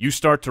 you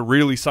start to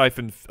really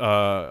siphon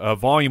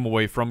volume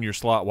away from your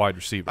slot wide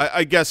receiver.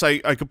 I guess I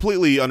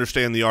completely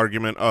understand the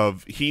argument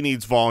of he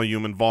needs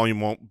volume and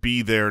volume won't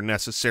be there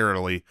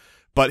necessarily,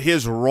 but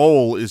his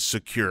role is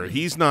secure.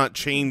 He's not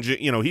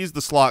changing. You know, he's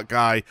the slot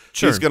guy.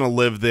 Sure. He's going to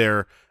live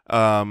there.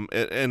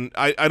 And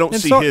I don't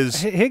And see so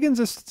his Higgins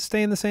is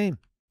staying the same.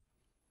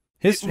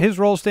 His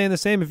role staying the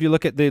same if you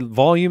look at the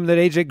volume that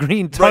A.J.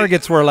 Green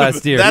targets were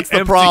last year. That's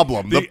the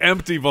problem. The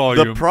empty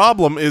volume. The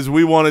problem is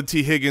we wanted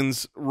T.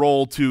 Higgins'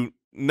 role to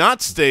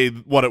not stay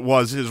what it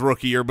was his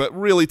rookie year, but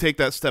really take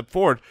that step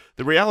forward.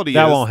 The reality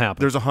That is won't happen.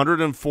 There's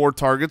 104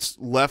 targets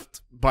left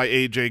by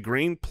A.J.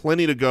 Green,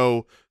 plenty to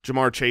go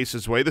Jamar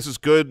Chase's way. This is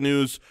good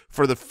news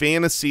for the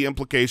fantasy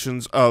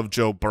implications of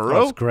Joe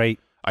Burrow. That's great.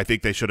 I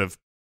think they should have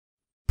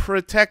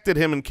protected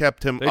him and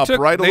kept him They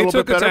upright a little bit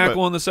took a better.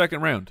 tackle in the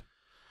second round.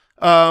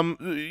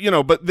 You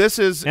know, but this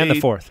is And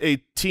the 4th. a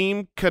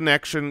team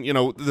connection. You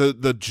know,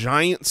 the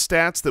giant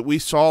stats that we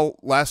saw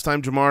last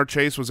time Jamar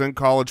Chase was in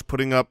college,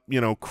 putting up, you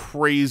know,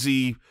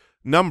 crazy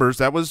numbers.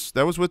 That was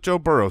with Joe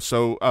Burrow.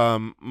 So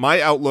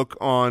my outlook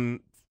on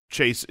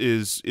Chase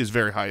is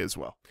very high as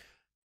well.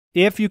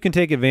 If you can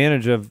take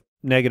advantage of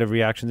negative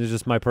reactions, it's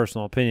just my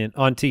personal opinion,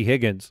 on T.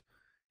 Higgins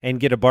and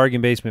get a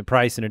bargain basement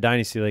price in a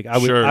dynasty league, I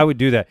would Sure. I would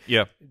do that.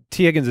 Yeah.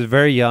 T. Higgins is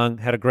very young,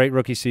 had a great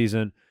rookie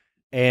season.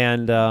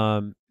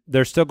 And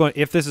they're still going –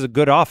 if this is a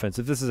good offense,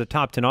 if this is a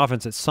top 10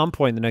 offense at some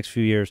point in the next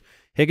few years,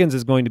 Higgins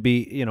is going to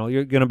be –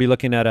 you're going to be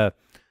looking at a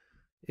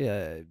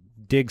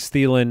Diggs,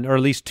 Thielen, or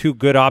at least two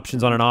good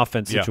options on an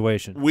offense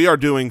situation. We are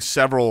doing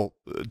several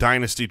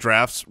dynasty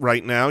drafts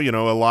right now. A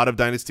lot of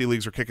dynasty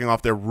leagues are kicking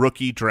off their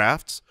rookie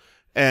drafts.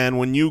 And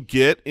when you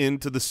get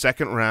into the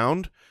second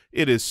round,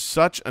 it is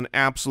such an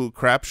absolute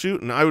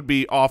crapshoot. And I would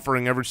be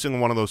offering every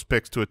single one of those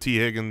picks to a T.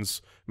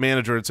 Higgins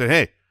manager and say,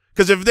 hey,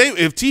 because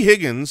if T.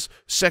 Higgins,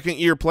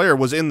 second-year player,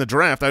 was in the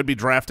draft, I'd be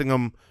drafting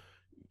him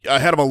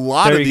ahead of a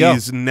lot of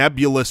these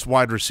nebulous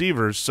wide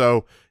receivers.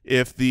 So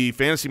if the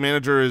fantasy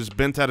manager is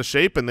bent out of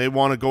shape and they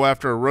want to go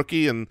after a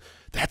rookie and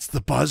that's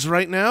the buzz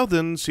right now,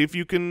 then see if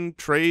you can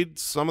trade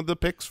some of the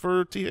picks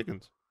for T.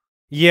 Higgins.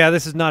 Yeah,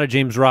 this is not a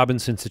James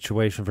Robinson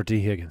situation for T.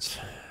 Higgins.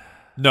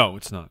 No,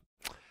 it's not.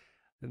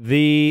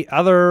 The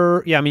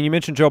other, I mean, you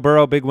mentioned Joe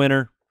Burrow, big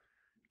winner,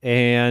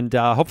 and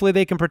hopefully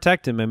they can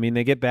protect him. I mean,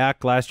 they get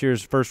back last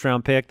year's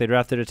first-round pick. They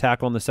drafted a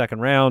tackle in the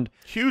second round.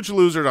 Huge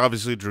loser,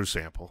 obviously, Drew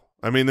Sample.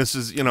 I mean, this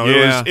is,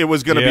 it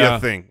was going to be a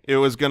thing. It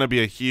was going to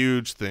be a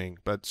huge thing,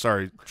 but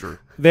sorry, Drew.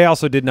 They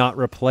also did not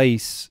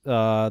replace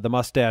the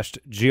mustached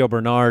Gio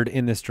Bernard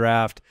in this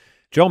draft.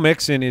 Joe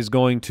Mixon is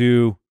going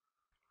to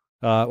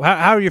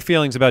how are your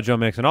feelings about Joe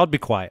Mixon? I'll be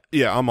quiet.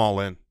 Yeah, I'm all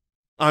in.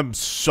 I'm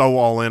so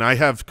all in. I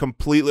have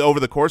completely, over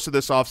the course of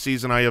this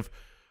offseason,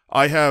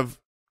 I have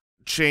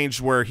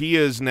changed where he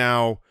is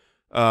now.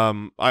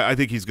 I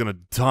think he's going to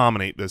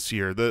dominate this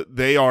year.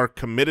 They are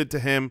committed to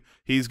him.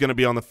 He's going to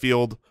be on the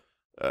field,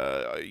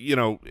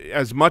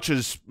 as much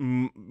as,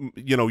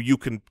 you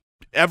can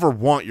ever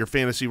want your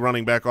fantasy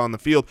running back on the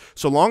field.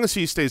 So long as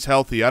he stays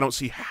healthy, I don't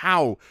see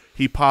how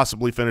he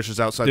possibly finishes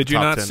outside the top 10. Did you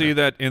not see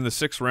that in the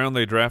 6th round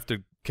they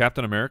drafted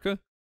Captain America?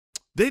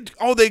 They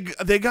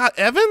got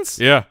Evans?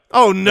 Yeah.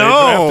 Oh,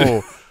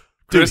 no.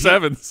 Chris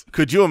Evans.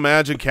 Could you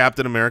imagine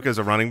Captain America as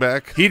a running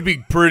back? He'd be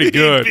pretty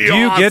good. Do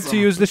you get to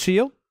use the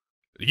shield?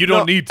 You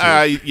don't need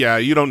to. Yeah,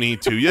 you don't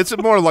need to. It's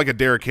more like a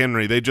Derrick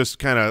Henry. They just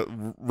kind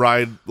of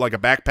ride like a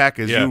backpack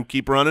as you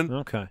keep running.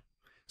 Okay.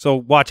 So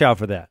watch out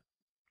for that.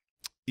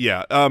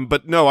 Yeah,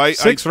 but no,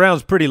 6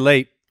 rounds pretty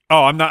late.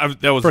 Oh, I'm not.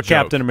 That was for a joke.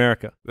 Captain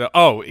America.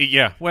 Oh,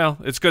 yeah. Well,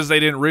 it's because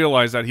they didn't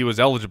realize that he was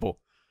eligible.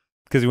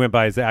 Because he went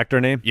by his actor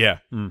name? Yeah.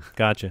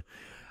 Gotcha.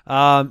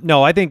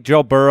 No, I think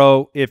Joe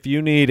Burrow, if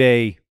you need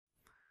a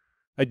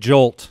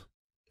jolt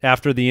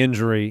after the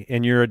injury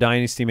and you're a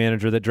dynasty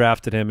manager that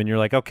drafted him and you're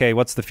like, okay,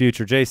 what's the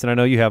future? Jason, I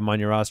know you have him on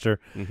your roster.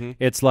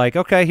 It's like,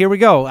 okay, here we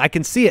go. I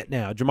can see it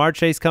now. Jamar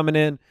Chase coming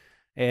in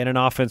and an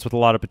offense with a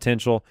lot of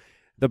potential.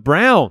 The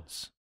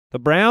Browns,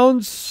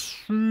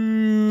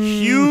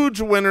 huge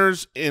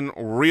winners in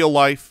real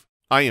life.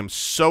 I am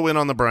so in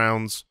on the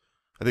Browns.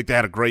 I think they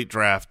had a great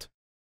draft.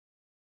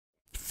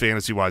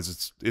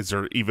 Fantasy-wise, is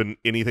there even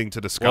anything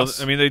to discuss?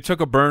 Well, I mean, they took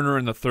a burner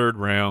in the 3rd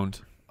round.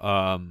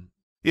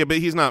 Yeah, but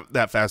he's not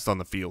that fast on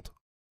the field.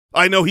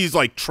 I know he's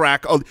like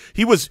track.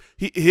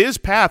 His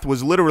path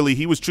was literally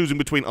he was choosing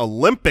between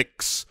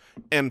Olympics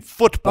and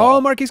football.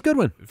 Oh, Marquise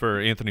Goodwin. For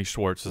Anthony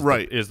Schwartz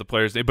is the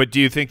player's name. But do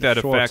you think that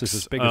Schwartz affects –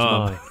 is as big as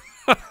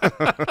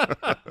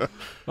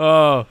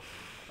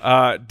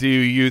mine. Do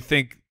you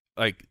think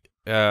like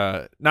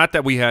not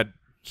that we had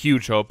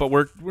huge hope, but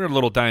we're a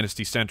little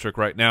dynasty-centric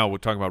right now. We're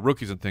talking about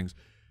rookies and things.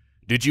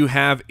 Did you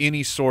have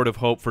any sort of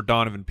hope for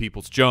Donovan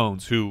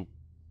Peoples-Jones, who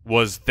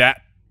was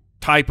that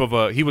type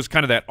of he was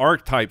kind of that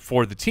archetype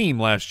for the team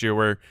last year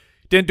where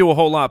didn't do a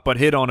whole lot but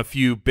hit on a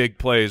few big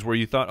plays where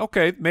you thought,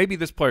 okay, maybe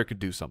this player could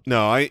do something?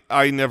 No,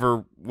 I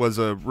never was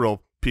a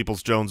real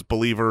Peoples-Jones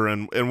believer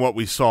in what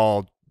we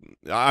saw.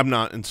 I'm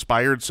not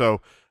inspired.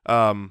 So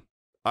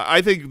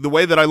I think the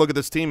way that I look at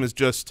this team is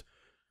just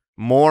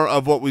more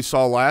of what we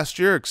saw last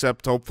year,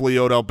 except hopefully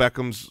Odell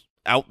Beckham's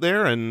out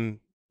there and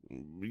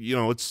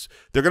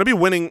they're going to be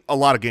winning a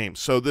lot of games.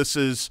 So this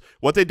is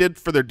what they did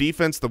for their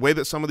defense. The way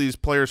that some of these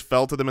players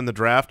fell to them in the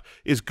draft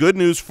is good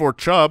news for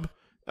Chubb.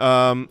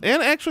 And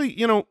actually,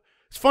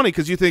 it's funny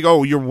because you think,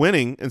 oh, you're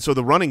winning, and so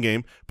the running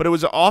game. But it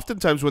was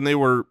oftentimes when they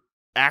were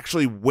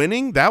actually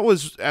winning, that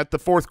was at the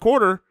 4th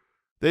quarter.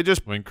 They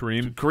just when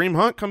Kareem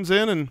Hunt comes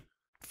in and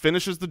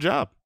finishes the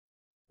job.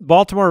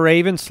 Baltimore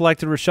Ravens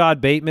selected Rashad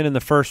Bateman in the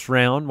 1st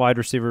round, wide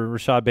receiver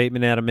Rashad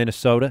Bateman out of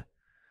Minnesota.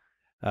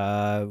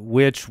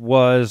 Which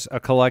was a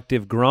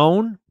collective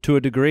groan to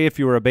a degree if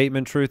you were a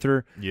Bateman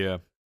truther. Yeah.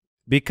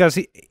 Because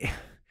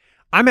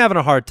I'm having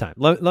a hard time.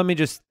 Let me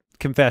just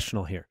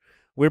confessional here.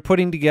 We're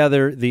putting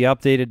together the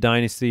updated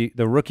Dynasty,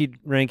 the rookie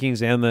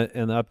rankings and the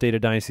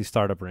updated Dynasty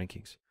startup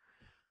rankings.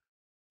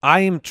 I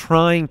am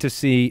trying to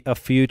see a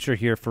future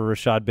here for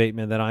Rashad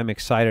Bateman that I'm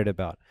excited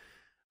about.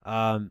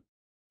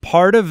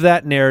 Part of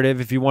that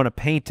narrative, if you want to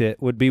paint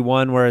it, would be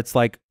one where it's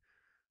like,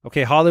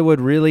 okay, Hollywood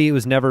really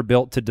was never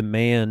built to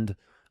demand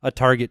a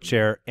target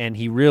share, and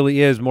he really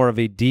is more of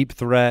a deep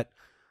threat,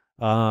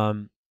 not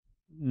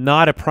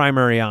a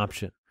primary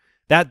option.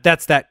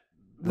 That's the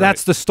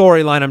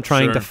storyline I'm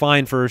trying to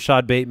find for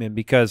Rashad Bateman,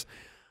 because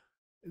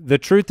the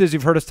truth is,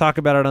 you've heard us talk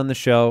about it on the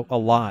show a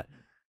lot.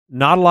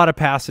 Not a lot of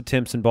pass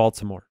attempts in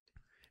Baltimore.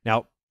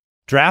 Now,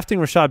 drafting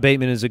Rashad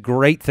Bateman is a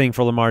great thing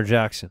for Lamar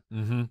Jackson.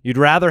 Mm-hmm. You'd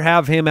rather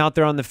have him out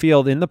there on the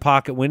field in the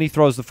pocket when he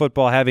throws the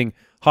football, having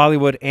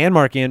Hollywood and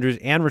Mark Andrews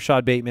and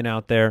Rashad Bateman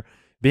out there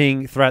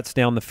being threats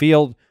down the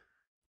field,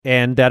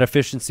 and that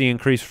efficiency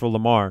increase for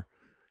Lamar.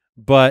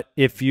 But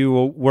if you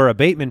were a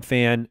Bateman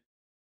fan,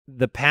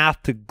 the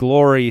path to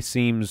glory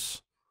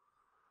seems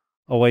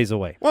a ways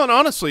away. Well, and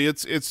honestly,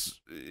 it's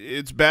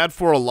bad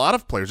for a lot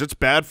of players. It's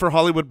bad for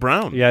Hollywood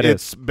Brown. Yeah,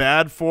 it's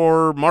bad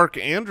for Mark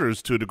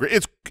Andrews to a degree.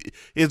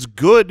 It's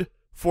good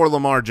for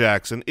Lamar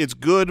Jackson. It's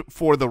good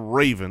for the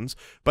Ravens.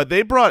 But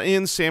they brought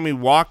in Sammy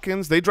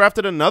Watkins. They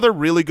drafted another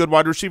really good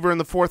wide receiver in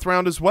the 4th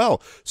round as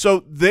well.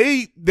 So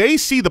they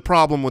see the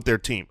problem with their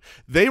team.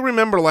 They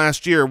remember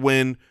last year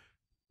when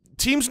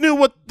teams knew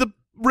what the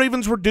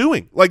Ravens were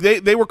doing. Like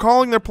they were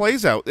calling their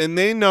plays out, and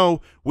they know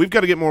we've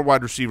got to get more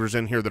wide receivers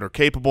in here that are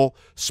capable,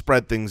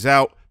 spread things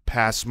out,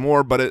 pass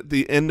more. But at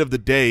the end of the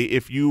day,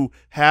 if you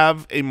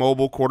have a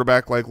mobile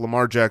quarterback like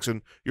Lamar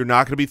Jackson, you're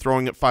not going to be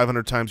throwing it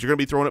 500 times. You're going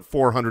to be throwing it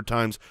 400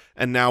 times.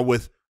 And now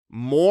with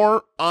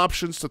more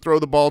options to throw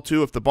the ball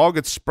to, if the ball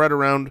gets spread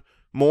around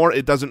more,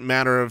 it doesn't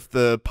matter if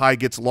the pie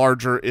gets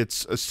larger.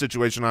 It's a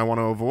situation I want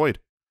to avoid.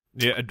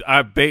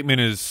 Yeah, Bateman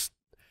has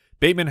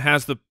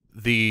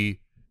the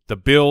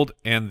build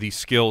and the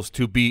skills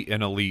to be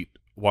an elite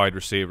wide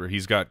receiver.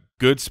 He's got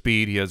good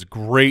speed. He has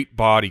great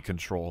body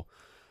control.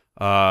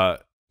 I'm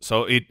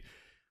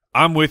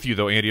with you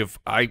though, Andy.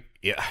 I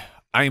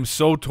am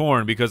so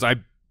torn because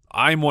I'm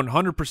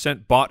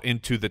 100% bought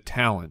into the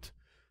talent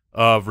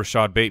of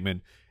Rashad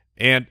Bateman,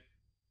 and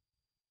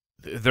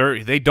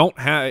they don't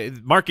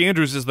have Mark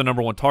Andrews is the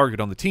 #1 target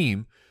on the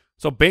team,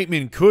 so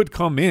Bateman could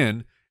come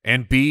in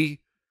and be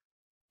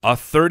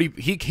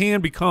he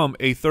can become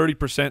a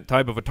 30%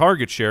 type of a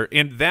target share,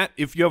 and that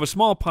if you have a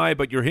small pie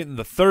but you're hitting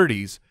the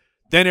 30s,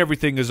 then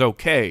everything is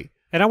okay.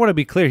 And I want to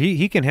be clear,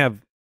 he can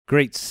have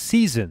great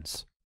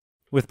seasons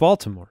with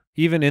Baltimore,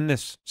 even in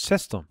this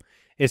system.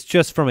 It's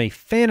just from a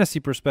fantasy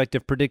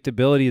perspective,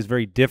 predictability is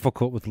very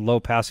difficult with low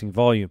passing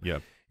volume.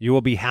 Yep. You will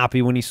be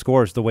happy when he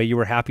scores the way you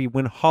were happy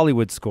when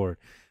Hollywood scored,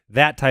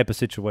 that type of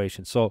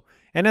situation. So,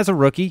 and as a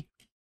rookie,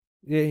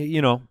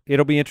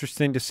 it'll be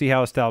interesting to see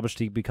how established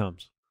he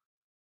becomes.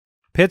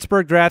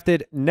 Pittsburgh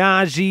drafted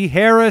Najee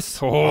Harris.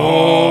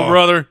 Oh,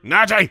 brother.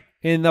 Najee!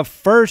 In the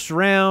 1st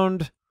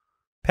round.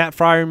 Pat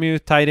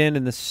Freiermuth, tight end,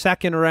 in the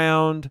 2nd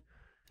round.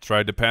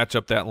 Tried to patch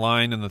up that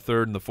line in the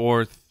 3rd and the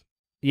 4th.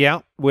 Yeah,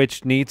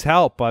 which needs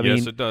help.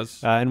 Yes, it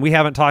does. And we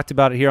haven't talked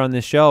about it here on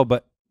this show,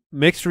 but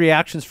mixed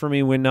reactions for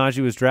me when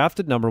Najee was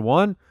drafted. Number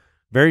one,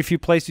 very few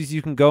places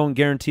you can go and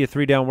guarantee a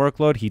 3-down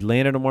workload. He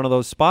landed in one of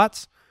those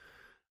spots.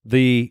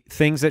 The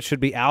things that should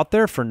be out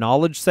there for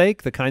knowledge's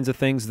sake, the kinds of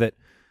things that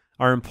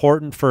are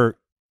important for,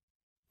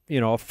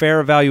 a fair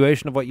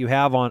evaluation of what you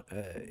have on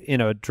in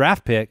a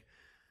draft pick.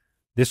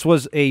 This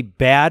was a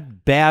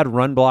bad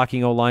run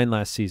blocking O-line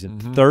last season.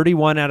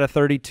 31 out of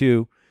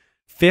 32.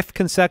 5th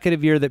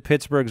consecutive year that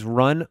Pittsburgh's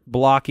run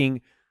blocking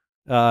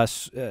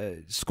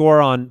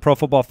score on Pro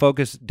Football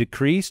Focus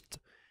decreased,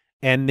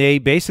 and they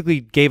basically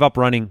gave up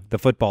running the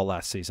football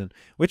last season,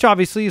 which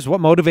obviously is what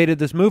motivated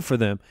this move for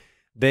them.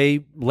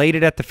 They laid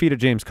it at the feet of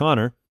James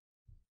Conner.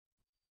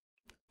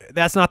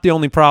 That's not the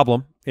only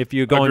problem if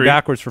you're going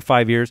backwards for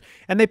 5 years.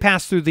 And they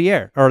passed through the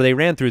air, or they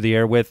ran through the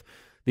air with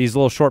these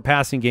little short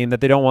passing game that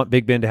they don't want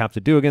Big Ben to have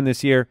to do again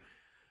this year.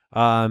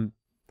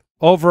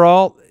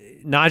 Overall,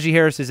 Najee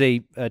Harris is a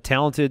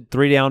talented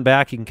 3-down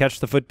back. He can catch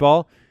the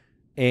football.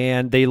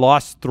 And they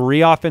lost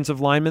 3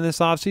 offensive linemen this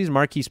offseason,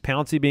 Marquise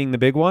Pouncey being the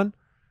big one.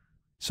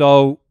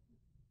 So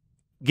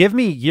give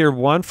me year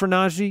 1 for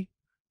Najee.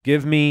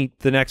 Give me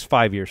the next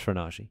 5 years for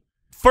Najee.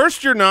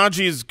 First year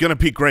Najee is going to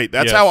be great.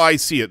 That's how I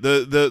see it.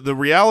 The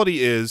reality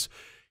is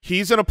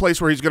he's in a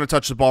place where he's going to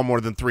touch the ball more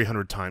than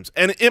 300 times,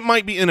 and it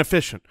might be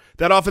inefficient.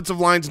 That offensive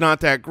line's not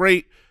that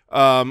great.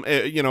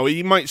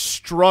 He might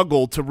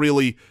struggle to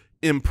really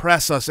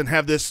impress us and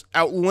have this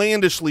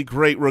outlandishly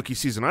great rookie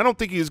season. I don't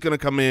think he's going to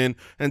come in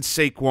and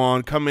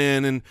Saquon come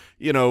in and,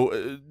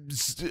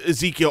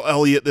 Ezekiel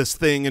Elliott this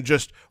thing and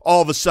just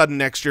all of a sudden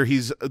next year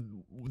he's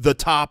the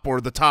top or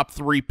the top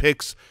 3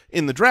 picks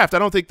in the draft. I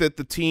don't think that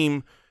the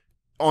team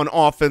on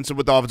offense and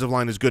with the offensive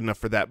line is good enough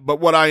for that. But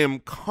what I am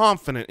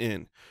confident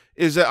in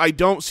is that I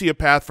don't see a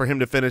path for him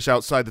to finish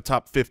outside the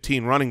top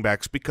 15 running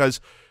backs, because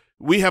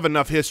we have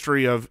enough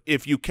history of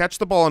if you catch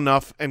the ball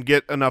enough and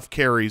get enough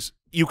carries,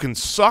 you can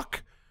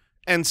suck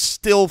and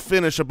still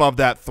finish above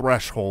that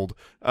threshold.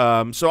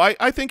 So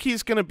I think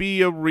he's going to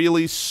be a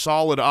really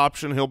solid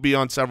option. He'll be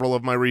on several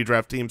of my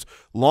redraft teams.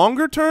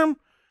 Longer term,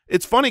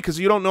 it's funny because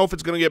you don't know if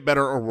it's going to get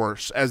better or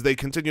worse as they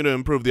continue to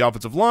improve the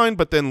offensive line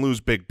but then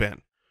lose Big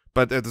Ben.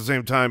 But at the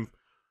same time,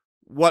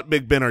 what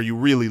Big Ben are you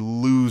really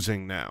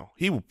losing now?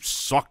 He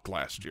sucked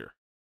last year.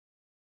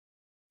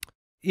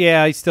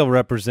 Yeah, he still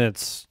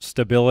represents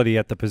stability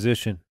at the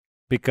position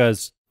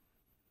because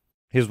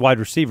his wide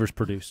receivers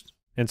produced.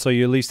 And so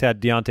you at least had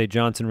Deontay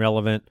Johnson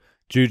relevant,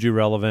 Juju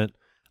relevant.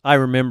 I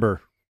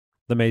remember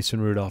The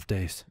Mason Rudolph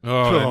days.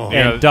 Oh,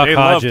 and Duck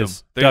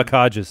Hodges. Duck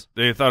Hodges.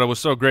 They thought it was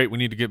so great we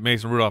need to get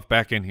Mason Rudolph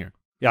back in here.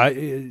 Yeah,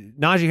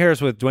 Najee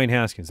Harris with Dwayne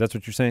Haskins. That's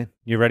what you're saying?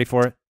 You ready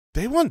for it?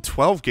 They won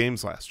 12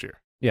 games last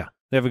year. Yeah,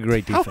 they have a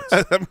great defense.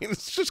 I mean,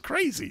 it's just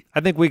crazy. I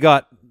think we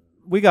got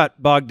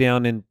bogged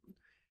down in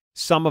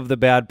some of the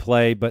bad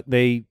play, but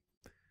it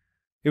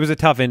was a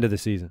tough end of the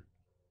season.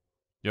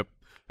 Yep.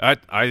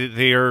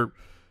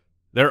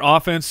 Their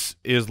offense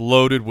is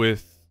loaded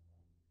with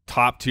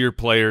top-tier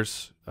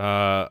players.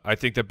 I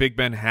think that Big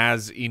Ben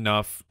has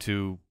enough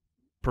to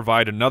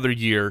provide another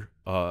year.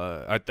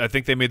 I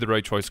think they made the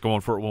right choice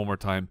going for it one more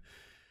time.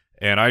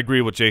 And I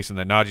agree with Jason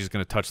that Najee's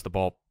going to touch the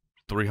ball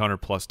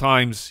 300-plus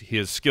times.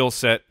 His skill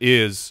set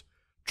is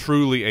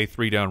truly a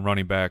three-down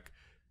running back.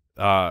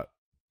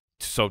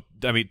 So,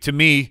 I mean, to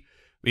me,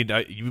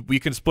 we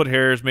can split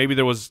hairs.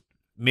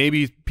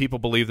 Maybe people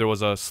believe there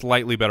was a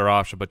slightly better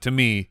option. But to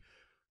me,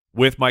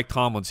 with Mike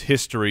Tomlin's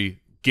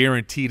history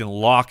guaranteed and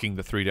locking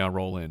the three-down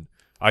roll in,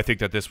 I think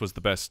that this was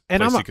the best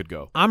place he could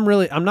go. I'm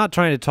not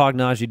trying to talk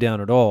Najee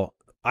down at all.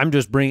 I'm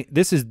just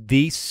this is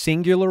the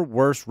singular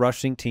worst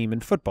rushing team in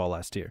football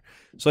last year.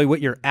 So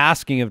what you're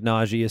asking of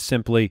Najee is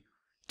simply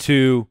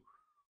to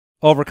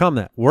overcome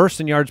that. Worst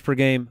in yards per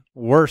game,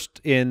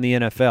 worst in the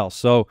NFL.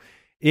 So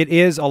it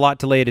is a lot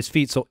to lay at his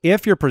feet. So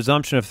if your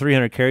presumption of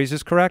 300 carries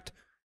is correct,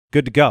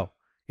 good to go.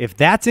 If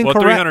that's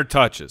incorrect, 300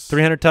 touches.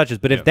 300 touches.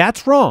 But if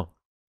that's wrong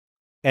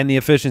and the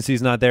efficiency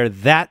is not there,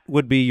 that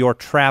would be your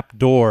trap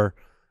door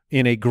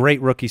in a great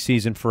rookie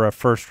season for a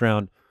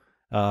first-round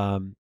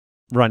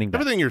running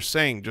back. Everything you're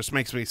saying just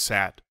makes me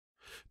sad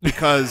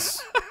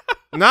because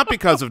not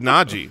because of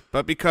Najee,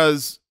 but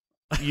because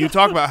you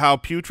talk about how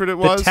putrid it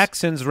was. The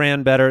Texans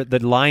ran better.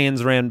 The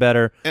Lions ran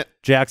better.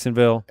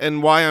 Jacksonville.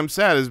 And why I'm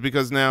sad is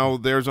because now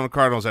the Arizona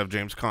Cardinals have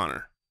James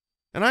Conner.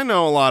 And I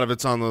know a lot of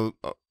it's on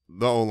the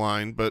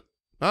O-line, but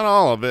not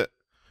all of it.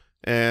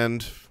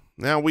 And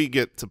now we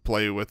get to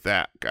play with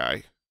that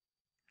guy.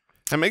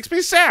 That makes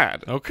me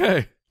sad.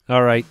 Okay.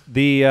 All right.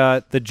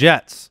 The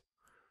Jets.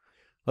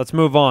 Let's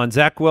move on.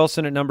 Zach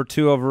Wilson at number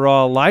 2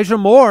 overall. Elijah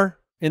Moore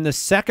in the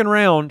second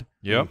round.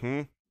 Yep.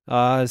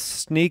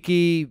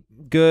 Sneaky,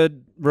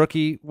 good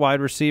rookie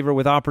wide receiver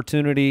with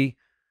opportunity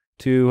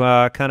to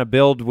kind of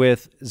build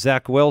with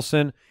Zach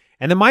Wilson.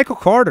 And then Michael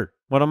Carter,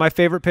 one of my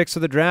favorite picks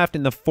of the draft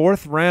in the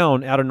 4th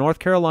round out of North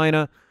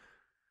Carolina.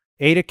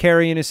 8 a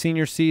carry in his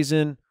senior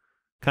season.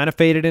 Kind of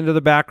faded into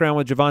the background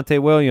with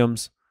Javonte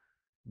Williams.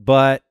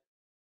 But,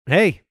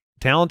 hey,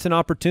 talent and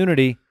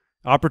opportunity.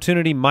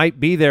 Opportunity might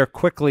be there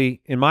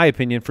quickly, in my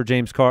opinion, for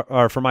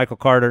for Michael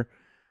Carter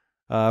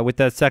with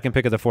that second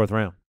pick of the 4th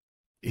round.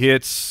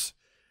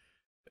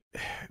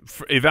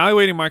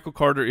 Evaluating Michael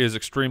Carter is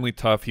extremely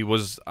tough.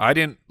 I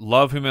didn't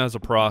love him as a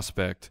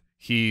prospect.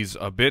 He's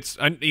a bit,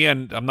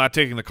 and I'm not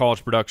taking the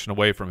college production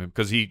away from him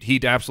because he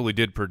absolutely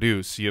did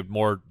produce. He had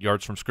more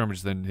yards from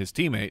scrimmage than his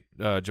teammate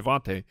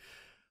Javonte,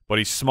 but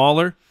he's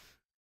smaller.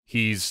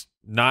 He's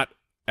not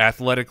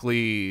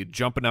athletically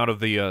jumping out of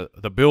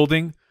the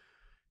building.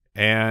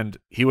 And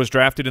he was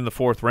drafted in the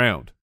 4th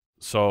round.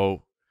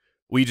 So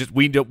we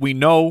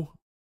know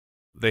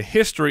the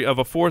history of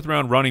a 4th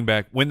round running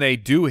back. When they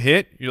do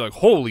hit, you're like,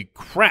 holy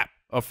crap,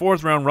 a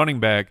 4th round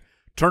running back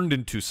turned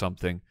into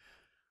something.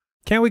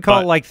 Can't we call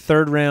it like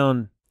 3rd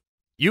round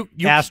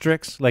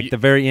asterisks, like the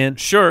very end?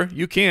 Sure,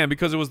 you can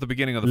because it was the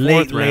beginning of the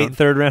 4th round. Late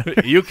 3rd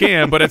round. You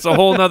can, but it's a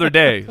whole nother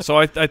day. So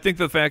I think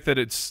the fact that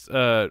it's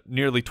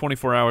nearly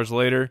 24 hours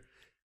later.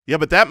 Yeah,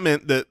 but that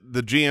meant that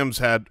the GMs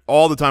had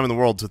all the time in the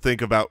world to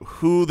think about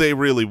who they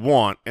really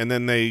want, and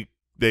then they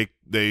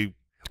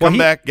come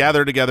back,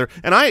 gather together.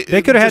 And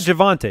they could have had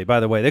Javonte, by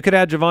the way. They could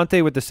have had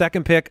Javonte with the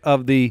 2nd pick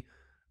of the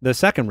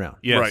 2nd round.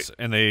 Yes, right.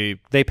 And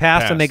they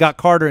passed, and they got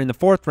Carter in the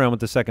 4th round with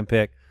the 2nd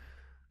pick.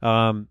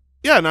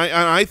 Yeah, and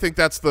I think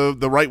that's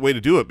the right way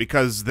to do it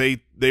because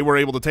they were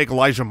able to take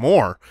Elijah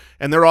Moore,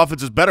 and their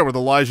offense is better with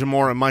Elijah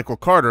Moore and Michael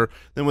Carter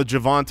than with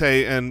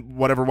Javonte and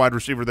whatever wide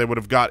receiver they would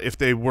have got if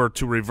they were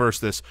to reverse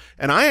this.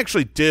 And I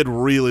actually did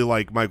really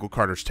like Michael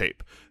Carter's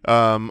tape.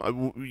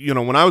 You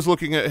know, when I was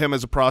looking at him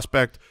as a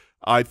prospect,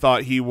 I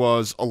thought he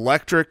was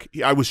electric.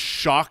 I was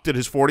shocked at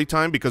his 40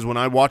 time because when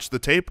I watched the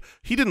tape,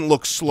 he didn't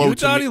look slow to me. You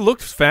thought he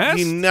looked fast?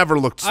 He never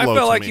looked slow to me. I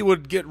felt like he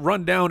would get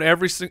run down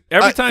every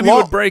time he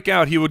would break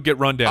out, he would get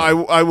run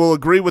down. I will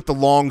agree with the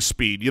long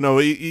speed. You know,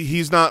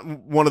 he's not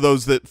one of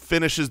those that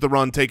finishes the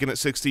run taking it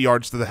 60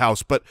 yards to the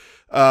house. But,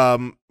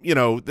 you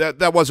know,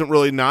 that wasn't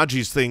really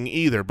Najee's thing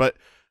either. But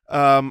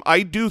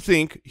I do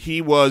think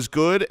he was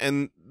good,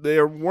 and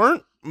there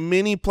weren't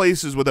many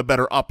places with a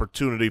better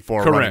opportunity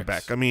for a running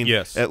back. I mean,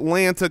 yes.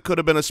 Atlanta could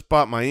have been a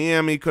spot.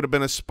 Miami could have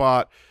been a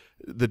spot.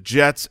 The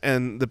Jets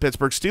and the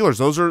Pittsburgh Steelers.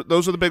 Those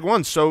are the big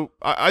ones. So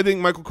I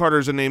think Michael Carter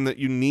is a name that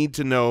you need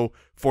to know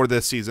for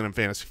this season in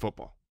fantasy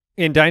football.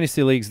 In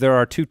dynasty leagues, there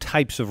are 2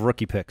 types of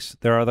rookie picks.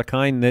 There are the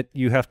kind that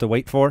you have to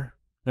wait for,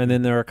 and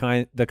then there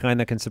are the kind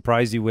that can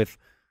surprise you with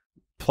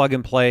plug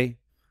and play,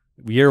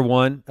 year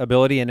 1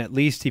 ability, and at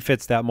least he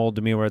fits that mold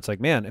to me where it's like,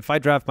 man, if I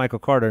draft Michael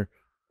Carter,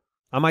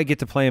 I might get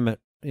to play him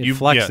in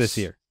flex this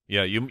year.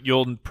 Yeah,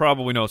 you'll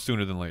probably know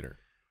sooner than later.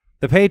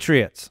 The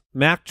Patriots,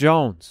 Mac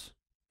Jones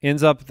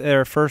ends up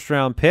their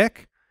first-round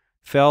pick,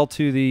 fell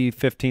to the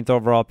 15th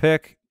overall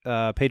pick.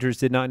 Patriots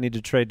did not need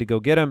to trade to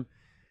go get him.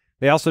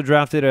 They also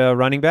drafted a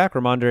running back,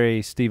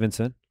 Ramondre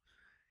Stevenson,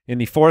 in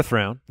the 4th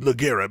round.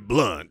 LeGarrette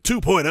Blount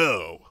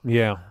 2.0.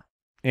 Yeah.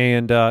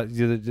 And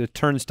the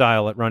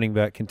turnstile at running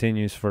back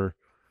continues for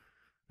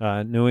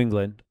New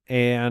England.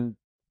 And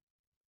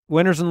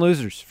winners and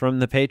losers from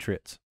the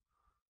Patriots.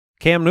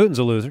 Cam Newton's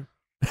a loser.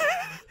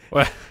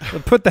 Well,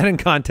 put that in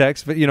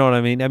context, but you know what I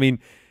mean. I mean,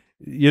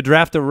 you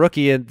draft a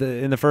rookie in the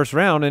 1st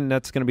round, and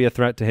that's going to be a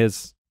threat to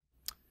his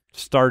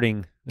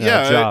starting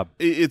job.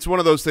 It's one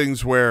of those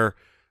things where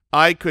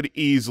I could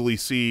easily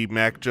see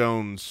Mac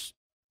Jones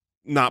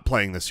not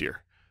playing this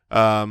year.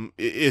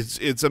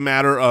 It's a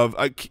matter of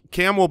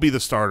Cam will be the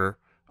starter.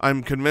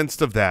 I'm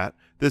convinced of that.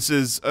 This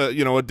is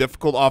a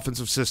difficult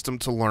offensive system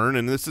to learn,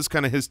 and this is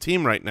kind of his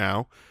team right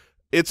now.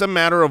 It's a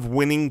matter of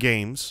winning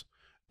games.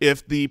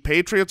 If the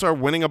Patriots are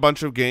winning a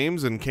bunch of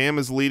games and Cam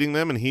is leading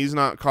them and he's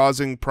not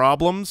causing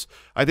problems,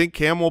 I think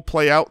Cam will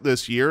play out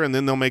this year, and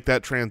then they'll make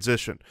that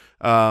transition.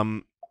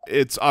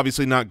 It's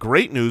obviously not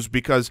great news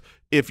because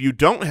if you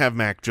don't have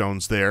Mac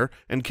Jones there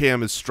and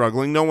Cam is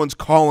struggling, no one's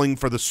calling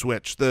for the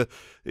switch. The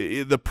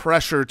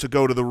pressure to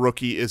go to the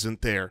rookie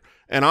isn't there.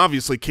 And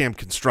obviously Cam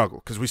can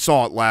struggle because we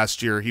saw it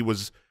last year. He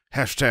was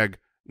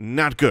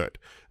 #not good.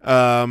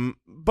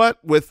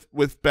 But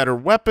with better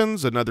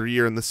weapons, another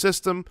year in the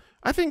system,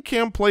 I think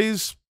Cam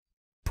plays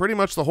pretty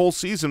much the whole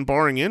season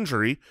barring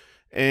injury,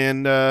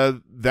 and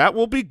that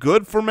will be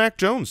good for Mac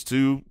Jones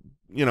to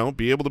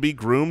be able to be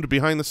groomed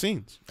behind the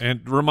scenes.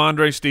 And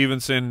Ramondre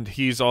Stevenson,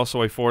 he's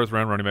also a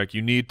 4th-round running back.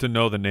 You need to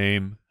know the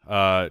name.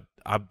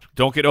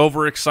 Don't get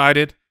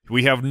overexcited.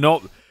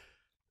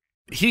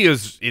 He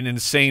is an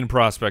insane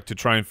prospect to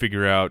try and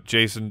figure out.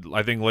 Jason,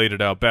 I think, laid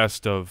it out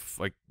best of,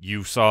 like,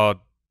 you saw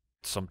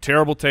some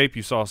terrible tape,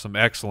 you saw some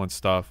excellent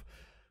stuff.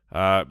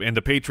 And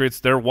the Patriots,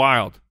 they're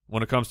wild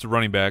when it comes to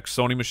running backs.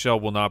 Sony Michel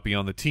will not be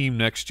on the team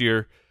next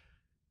year.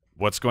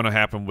 What's going to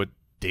happen with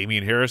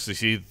Damian Harris? Is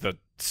he the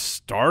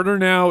starter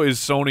now? Is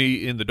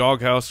Sony in the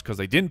doghouse because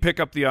they didn't pick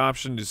up the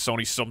option? Is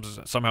Sony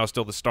somehow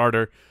still the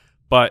starter?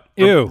 But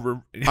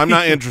I'm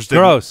not interested.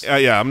 Gross.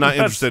 I'm not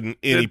interested in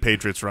any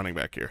Patriots running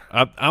back here.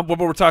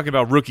 We're talking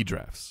about rookie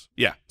drafts.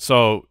 Yeah.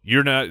 So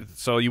you're not.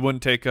 So you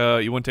wouldn't take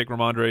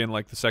Ramondre in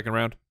like the 2nd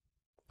round.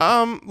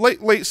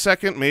 Late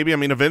second, maybe. I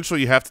mean,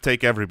 eventually you have to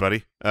take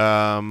everybody.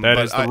 That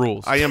is the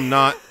rules. I am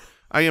not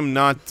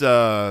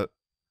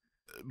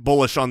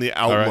bullish on the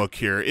outlook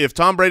here. If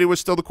Tom Brady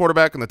was still the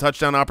quarterback and the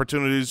touchdown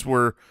opportunities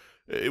were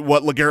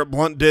what LeGarrette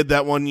Blount did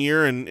that one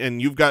year,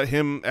 and you've got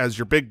him as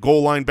your big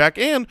goal line back,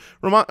 and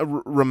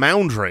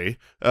Ramondre,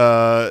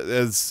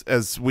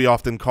 as we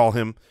often call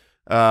him,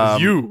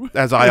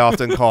 as I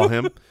often call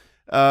him,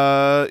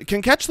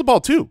 can catch the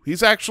ball too.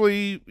 He's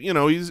actually,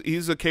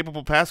 he's a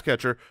capable pass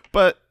catcher.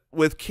 But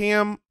with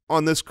Cam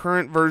on this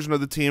current version of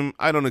the team,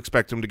 I don't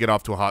expect him to get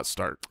off to a hot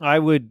start.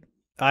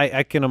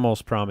 I can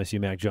almost promise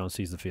you Mac Jones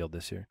sees the field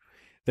this year.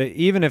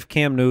 Even if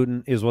Cam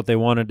Newton is what they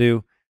want to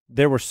do,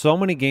 there were so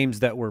many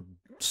games that were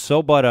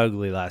so butt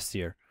ugly last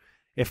year.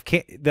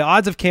 The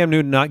odds of Cam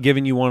Newton not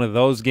giving you one of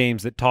those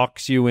games that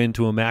talks you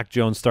into a Mac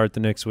Jones start the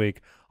next week,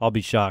 I'll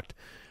be shocked.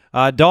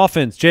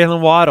 Dolphins,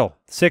 Jalen Waddle,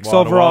 6th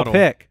overall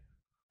pick.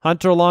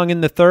 Hunter Long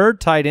in the 3rd,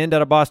 tight end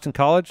out of Boston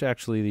College,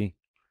 actually the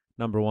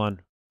 #1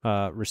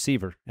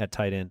 receiver at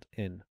tight end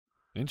in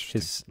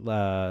his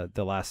the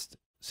last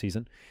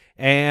season.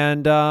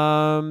 And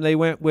they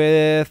went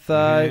with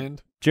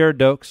Jared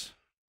Dokes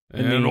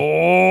in the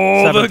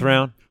 7th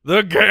round.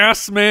 The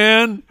gas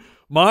man,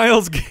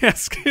 Myles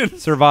Gaskin,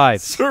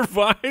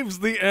 survives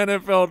the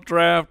NFL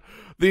draft.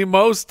 The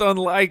most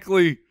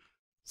unlikely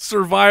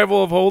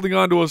survival of holding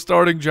on to a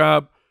starting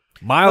job.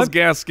 Myles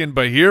Gaskin,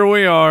 but here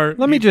we are.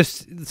 Let me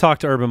just talk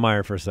to Urban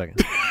Meyer for a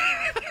second.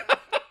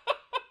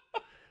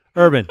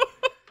 Urban,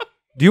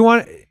 do you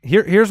want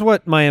here's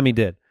what Miami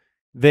did.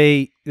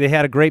 They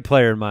had a great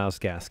player in Myles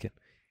Gaskin.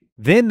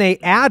 Then they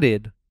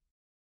added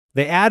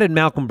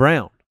Malcolm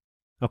Brown.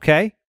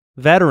 Okay?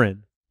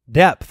 Veteran,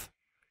 depth.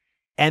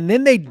 And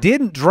then they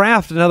didn't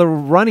draft another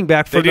running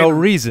back for no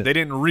reason. They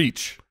didn't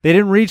reach. They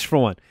didn't reach for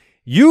one.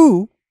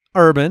 You,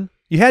 Urban,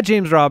 you had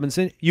James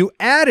Robinson. You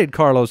added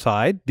Carlos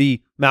Hyde,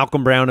 the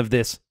Malcolm Brown of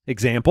this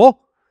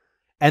example,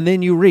 and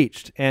then you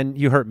reached, and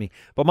you hurt me.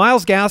 But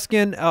Myles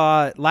Gaskin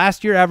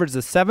last year averaged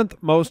the 7th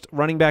most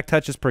running back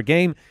touches per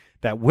game.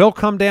 That will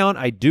come down.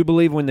 I do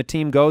believe when the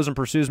team goes and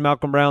pursues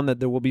Malcolm Brown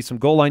that there will be some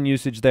goal line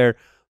usage there.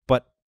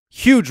 But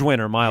huge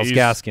winner, Myles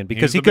Gaskin,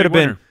 because he could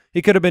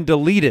have been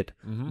deleted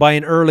by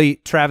an early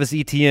Travis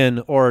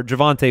Etienne or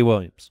Javonte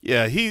Williams.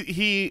 Yeah,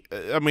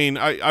 I mean,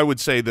 I would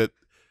say that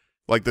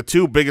like the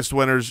 2 biggest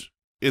winners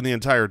in the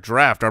entire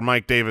draft are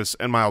Mike Davis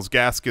and Myles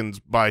Gaskin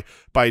by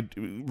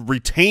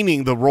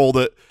retaining the role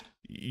that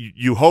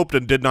you hoped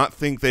and did not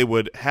think they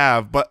would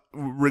have. But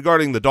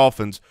regarding the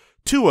Dolphins,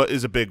 Tua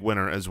is a big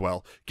winner as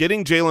well.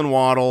 Getting Jalen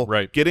Waddle,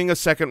 getting a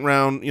 2nd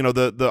round,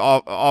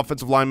 the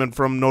offensive lineman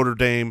from Notre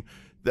Dame,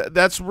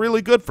 that's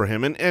really good for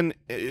him. And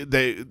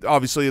they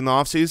obviously in the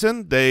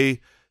offseason they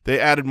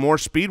added more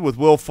speed with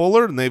Will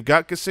Fuller, and they've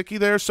got Gesicki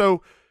there.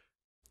 So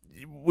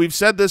we've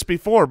said this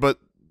before, but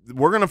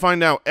we're going to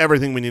find out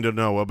everything we need to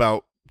know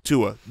about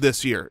Tua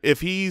this year.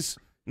 If he's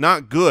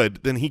not good,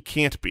 then he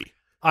can't be.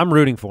 I'm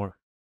rooting for him.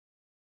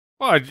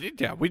 Well,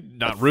 yeah, we're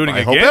not rooting I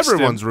against hope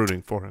everyone's him.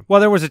 rooting for him. Well,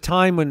 there was a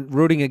time when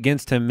rooting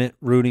against him meant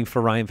rooting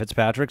for Ryan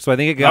Fitzpatrick, so I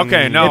think it got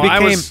Okay, no, it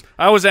became,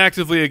 I was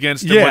actively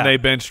against him when they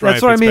benched Ryan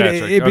that's what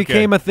Fitzpatrick. I mean. It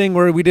became a thing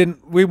where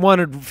we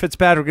wanted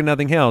Fitzpatrick and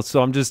nothing else.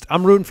 So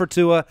I'm rooting for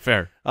Tua.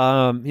 Fair.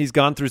 He's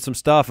gone through some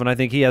stuff, and I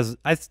think he has.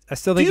 I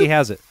still think he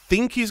has it.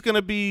 Think he's going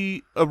to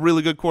be a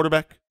really good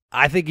quarterback?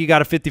 I think you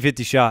got a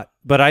 50-50 shot,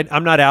 but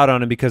I'm not out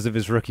on him because of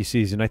his rookie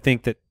season. I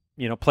think that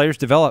players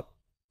develop,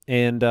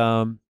 and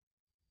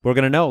we're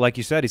going to know. Like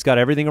you said, he's got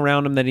everything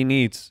around him that he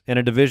needs in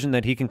a division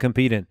that he can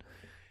compete in.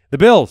 The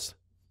Bills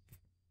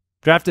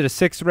drafted a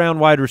 6th-round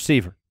wide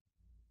receiver.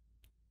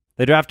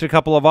 They drafted a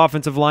couple of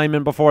offensive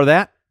linemen before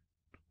that,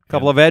 a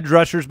couple of edge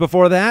rushers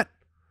before that.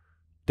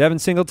 Devin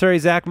Singletary,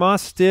 Zach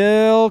Moss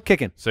still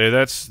kicking.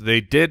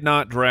 They did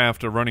not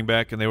draft a running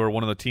back, and they were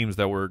one of the teams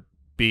that were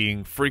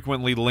being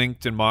frequently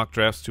linked in mock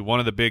drafts to one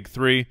of the big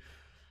three.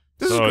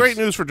 This is great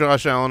news for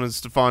Josh Allen and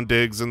Stephon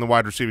Diggs and the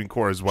wide receiving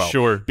core as well.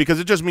 Sure. Because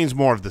it just means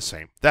more of the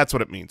same. That's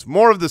what it means.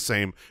 More of the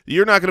same.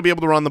 You're not going to be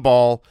able to run the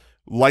ball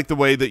like the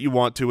way that you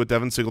want to with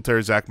Devin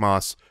Singletary, Zach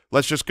Moss.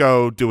 Let's just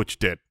go do what you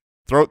did.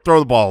 Throw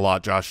the ball a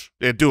lot, Josh.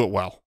 Yeah, do it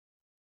well.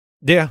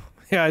 Yeah,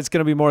 it's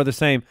going to be more of the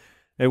same.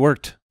 It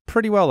worked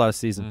pretty well last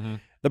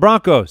season. The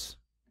Broncos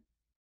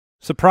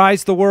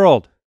surprised the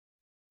world.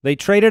 They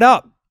traded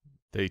up.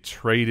 They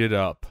traded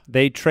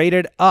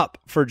up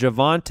for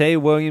Javonte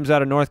Williams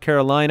out of North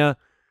Carolina,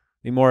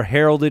 the more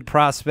heralded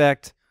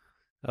prospect,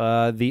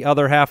 the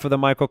other half of the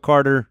Michael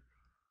Carter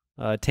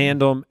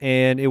tandem,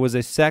 and it was a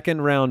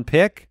 2nd-round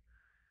pick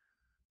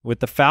with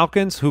the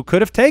Falcons, who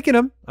could have taken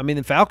him. I mean,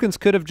 the Falcons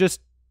could have just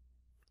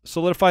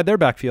solidified their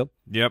backfield.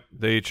 Yep,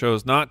 they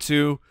chose not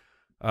to.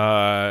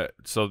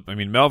 So I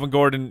mean, Melvin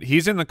Gordon,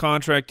 he's in the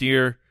contract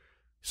year,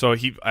 so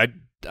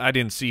I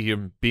didn't see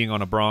him being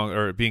in a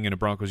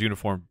Broncos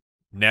uniform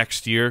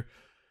next year,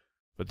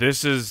 but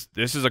this is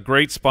a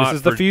great spot. This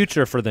is the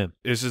future for them.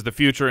 This is the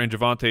future, and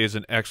Javonte is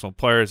an excellent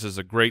player. This is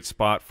a great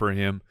spot for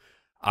him.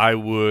 I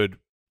would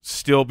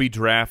still be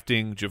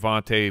drafting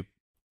Javonte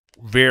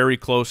very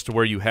close to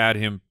where you had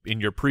him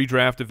in your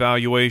pre-draft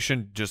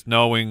evaluation, just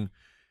knowing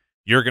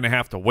you're going to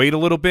have to wait a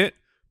little bit,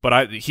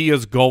 but he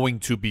is going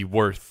to be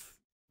worth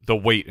the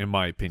wait, in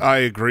my opinion. I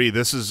agree.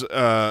 This is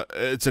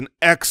it's an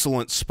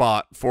excellent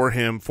spot for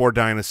him for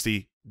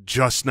Dynasty.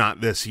 Just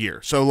not this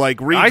year. So,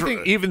 like, I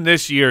think even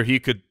this year he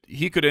could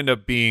end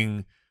up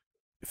being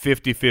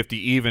 50-50,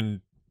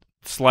 even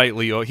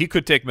slightly. He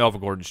could take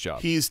Melvin Gordon's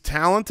job. He's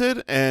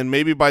talented, and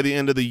maybe by the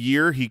end of the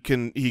year he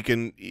can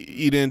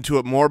eat into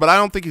it more. But I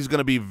don't think he's going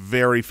to be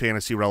very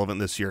fantasy relevant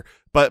this year.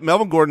 But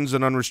Melvin Gordon's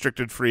an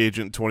unrestricted free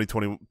agent in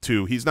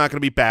 2022. He's not going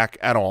to be back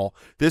at all.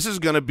 This is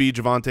going to be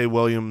Javonte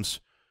Williams'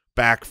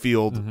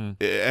 backfield,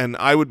 and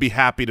I would be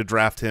happy to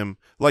draft him,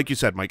 like you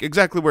said, Mike,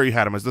 exactly where you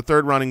had him, as the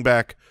 3rd running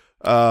back.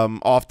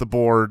 Off the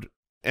board,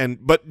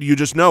 but you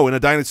just know in a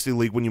dynasty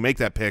league when you make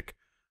that pick,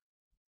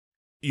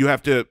 you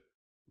have to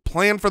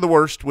plan for the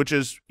worst, which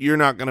is you're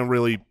not going to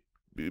really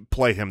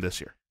play him this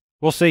year.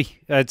 We'll see.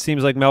 It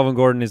seems like Melvin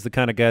Gordon is the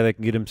kind of guy that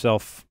can get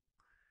himself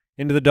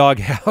into the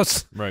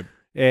doghouse. Right.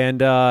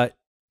 And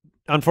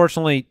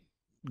unfortunately,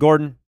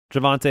 Gordon,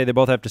 Javonte, they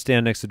both have to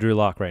stand next to Drew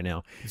Lock right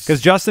now because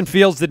Justin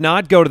Fields did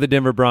not go to the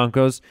Denver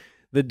Broncos.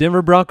 The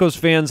Denver Broncos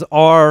fans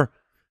are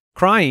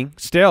crying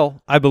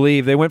still, I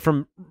believe. They went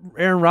from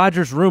Aaron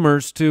Rodgers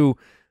rumors to,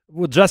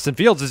 well, Justin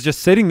Fields is just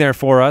sitting there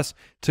for us,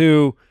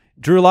 to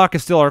Drew Lock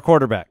is still our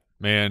quarterback.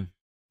 Man,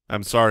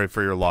 I'm sorry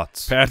for your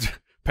lots.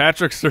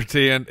 Patrick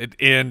Surtain,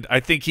 and I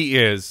think he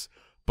is,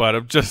 but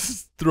I'm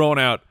just throwing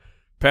out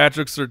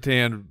Patrick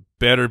Surtain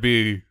better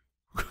be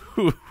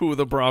who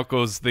the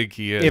Broncos think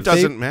he is. It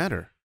doesn't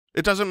matter.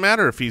 It doesn't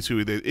matter if he's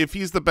if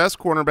he's the best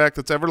cornerback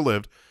that's ever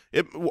lived.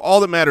 All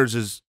that matters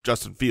is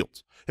Justin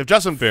Fields. If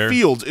Justin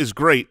Fields is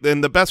great,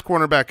 then the best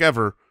cornerback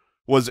ever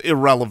was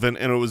irrelevant,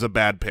 and it was a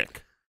bad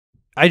pick.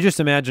 I just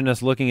imagine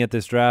us looking at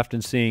this draft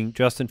and seeing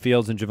Justin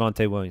Fields and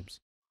Javonte Williams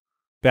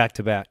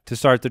back-to-back to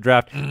start the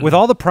draft with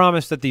all the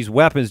promise that these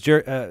weapons,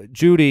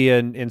 Judy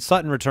and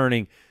Sutton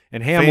returning,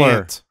 and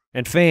Hamler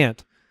and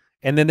Fant,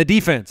 and then the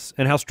defense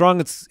and how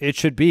strong it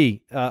should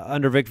be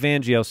under Vic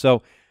Fangio.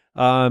 So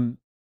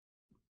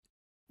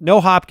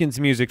no Hopkins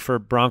music for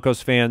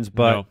Broncos fans,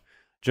 but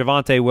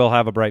Javonte will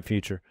have a bright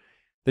future.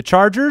 The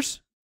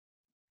Chargers,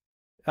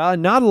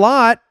 not a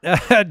lot.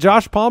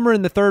 Josh Palmer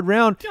in the 3rd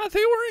round. Yeah, they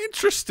were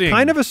interesting.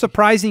 Kind of a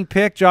surprising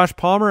pick, Josh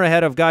Palmer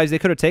ahead of guys. They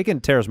could have taken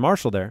Terrace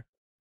Marshall there.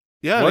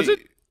 Yeah, was it?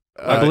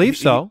 I believe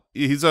so.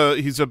 He's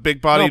a big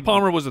body. No,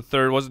 Palmer was a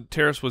 3rd. Wasn't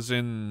Terrace was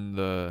in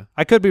the?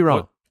 I could be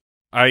wrong.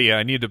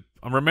 I need to.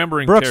 I'm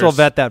remembering. Brooks Terrace, will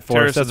vet that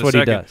for us. That's what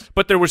he does.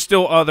 But there were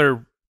still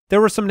other.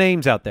 There were some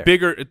names out there.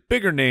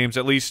 Bigger names,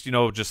 at least,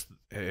 just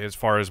as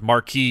far as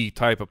marquee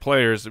type of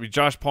players. I mean,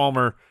 Josh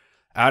Palmer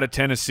out of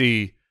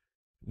Tennessee,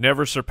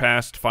 never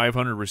surpassed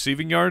 500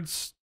 receiving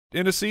yards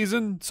in a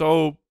season.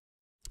 So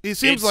he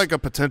seems like a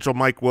potential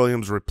Mike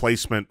Williams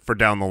replacement for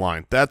down the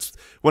line. That's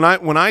when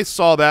I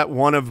saw that,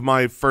 one of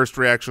my first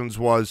reactions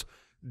was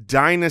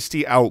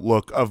dynasty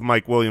outlook of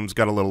Mike Williams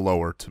got a little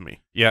lower to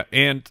me. Yeah,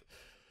 and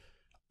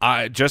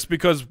just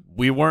because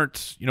we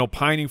weren't,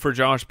 pining for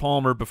Josh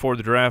Palmer before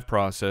the draft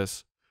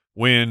process,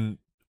 when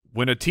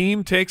a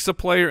team takes a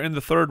player in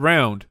the 3rd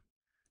round,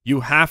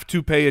 you have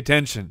to pay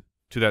attention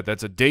to that.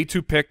 That's a day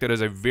 2 pick. That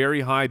is a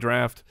very high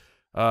draft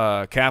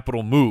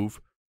capital move.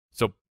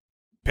 So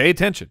pay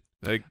attention.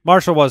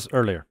 Marshall was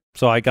earlier,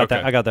 so I got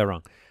that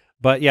wrong.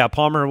 But yeah,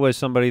 Palmer was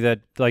somebody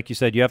that, like you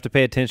said, you have to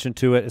pay attention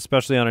to it,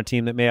 especially on a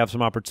team that may have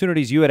some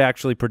opportunities. You had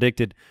actually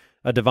predicted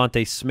a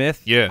Devontae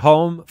Smith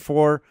home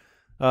for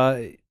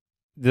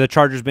the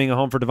Chargers being a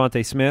home for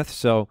Devontae Smith.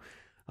 So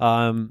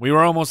we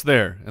were almost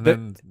there, and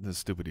then the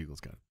stupid Eagles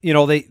got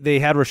it. They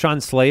had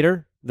Rashawn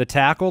Slater, the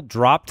tackle,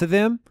 dropped to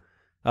them.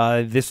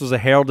 This was a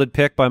heralded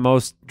pick by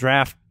most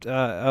of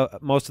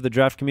the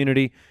draft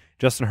community.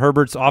 Justin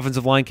Herbert's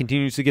offensive line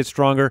continues to get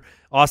stronger.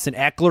 Austin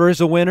Eckler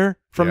is a winner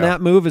from that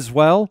move as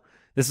well.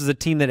 This is a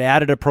team that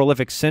added a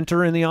prolific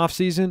center in the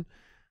offseason.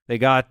 They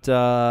got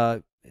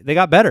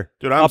better.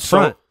 Dude,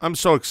 I'm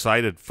so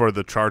excited for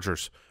the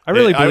Chargers. I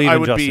really believe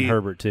in Justin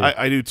Herbert too.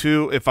 I do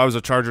too. If I was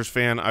a Chargers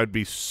fan, I'd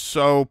be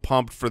so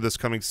pumped for this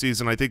coming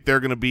season. I think they're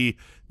going to be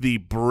the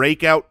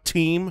breakout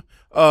team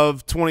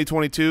of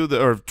 2022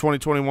 or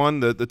 2021.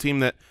 The team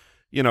that,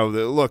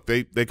 look,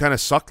 they kind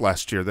of sucked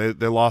last year.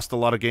 They lost a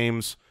lot of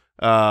games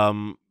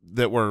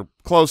that were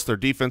close. Their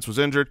defense was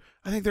injured.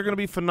 I think they're going to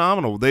be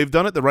phenomenal. They've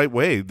done it the right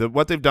way.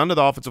 What they've done to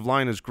the offensive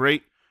line is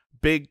great.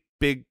 Big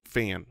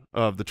fan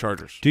of the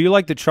Chargers. Do you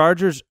like the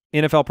Chargers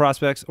NFL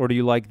prospects, or do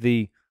you like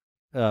the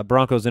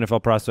Broncos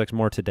NFL prospects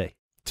more today?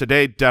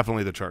 Today,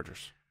 definitely the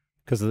Chargers.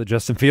 Because of the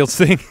Justin Fields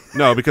thing?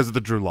 No, because of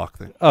the Drew Lock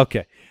thing.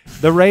 Okay.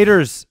 The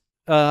Raiders,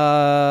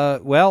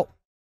 well,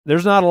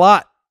 there's not a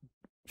lot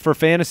for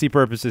fantasy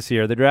purposes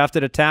here. They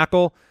drafted a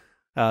tackle.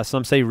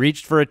 Some say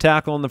reached for a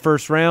tackle in the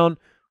 1st round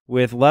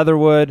with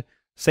Leatherwood,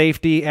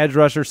 safety, edge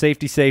rusher,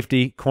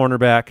 safety,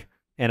 cornerback,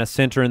 and a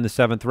center in the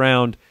 7th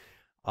round.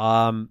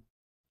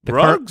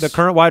 The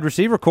current wide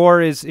receiver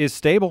core is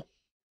stable.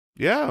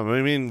 Yeah,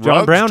 I mean,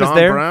 John Brown is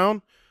there.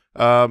 Brown.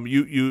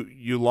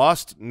 You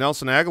lost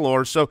Nelson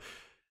Aguilar, so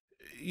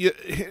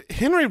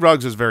Henry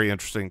Ruggs is very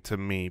interesting to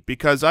me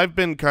because I've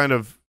been kind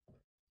of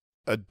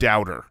a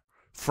doubter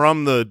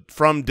from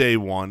day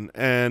one,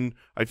 and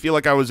I feel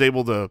like I was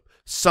able to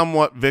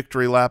somewhat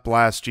victory lap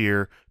last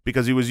year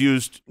because he was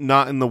used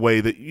not in the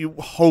way that you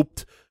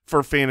hoped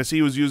for fantasy.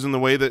 He was used in the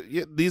way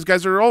that these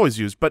guys are always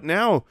used, but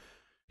now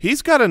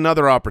he's got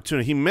another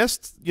opportunity. He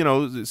missed,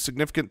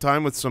 significant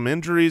time with some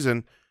injuries,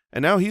 and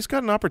now he's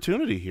got an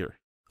opportunity here.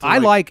 I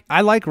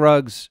like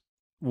Ruggs.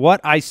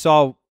 What I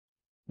saw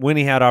when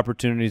he had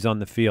opportunities on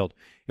the field,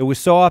 it was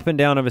so up and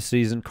down of a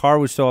season. Carr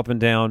was so up and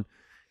down,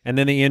 and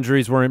then the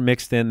injuries weren't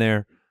mixed in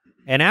there.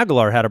 And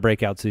Aguilar had a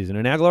breakout season,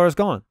 and Aguilar is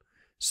gone.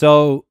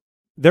 So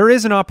there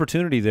is an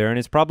opportunity there, and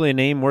it's probably a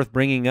name worth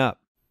bringing up.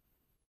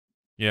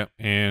 Yeah,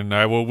 and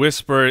I will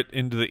whisper it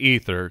into the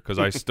ether because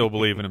I still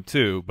believe in him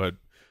too, but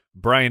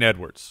Brian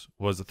Edwards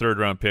was the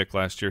 3rd-round pick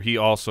last year. He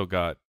also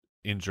got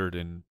injured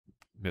and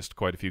missed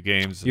quite a few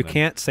games. You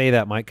can't say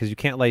that, Mike, because you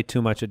can't lay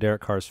too much at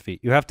Derek Carr's feet.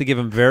 You have to give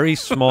him very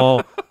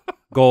small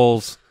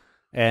goals,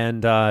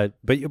 and but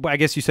I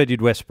guess you said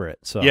you'd whisper it.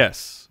 So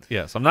yes,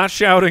 I'm not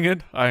shouting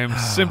it. I am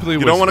simply you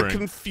whispering. don't want to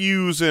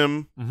confuse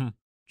him.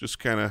 Just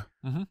kind of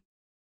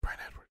Brian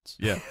Edwards.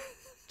 Yeah,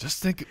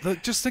 just think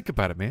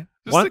about it, man.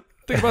 Just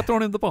think about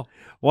throwing in the ball.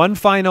 One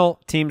final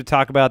team to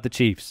talk about: the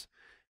Chiefs.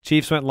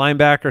 Chiefs went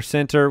linebacker,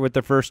 center with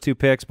their first 2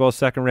 picks, both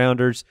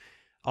 2nd-rounders.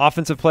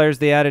 Offensive players,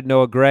 they added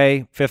Noah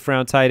Gray,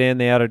 5th-round tight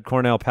end. They added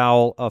Cornell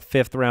Powell, a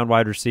 5th-round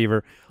wide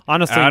receiver.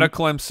 Honestly, out of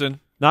Clemson.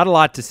 Not a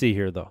lot to see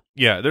here, though.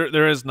 Yeah,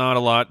 there is not a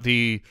lot.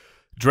 The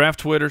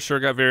draft Twitter sure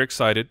got very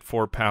excited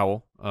for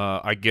Powell.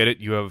 I get it.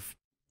 You have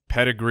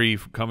pedigree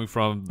coming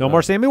from no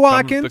more Sammy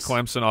Watkins. The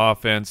Clemson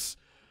offense.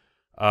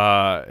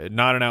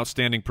 Not an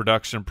outstanding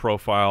production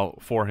profile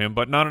for him,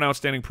 but not an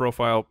outstanding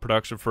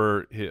production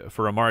for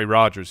Amari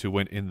Rodgers, who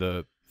went in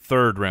the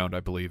 3rd round,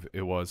 I believe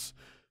it was.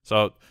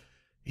 So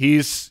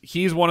he's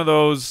one of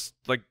those,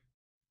 like,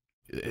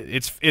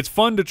 it's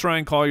fun to try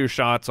and call your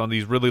shots on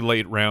these really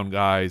late round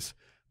guys,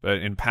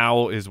 and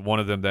Powell is one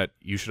of them that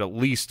you should at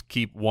least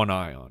keep one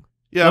eye on.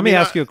 Yeah, Let me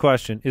ask you a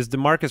question. Is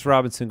Demarcus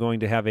Robinson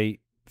going to have a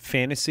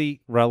fantasy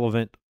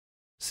relevant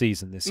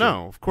season this year?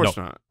 No, of course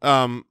not.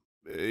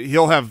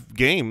 He'll have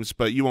games,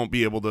 but you won't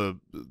be able to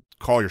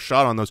call your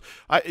shot on those.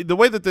 The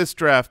way that this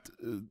draft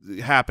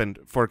happened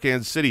for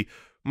Kansas City,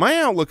 my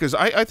outlook is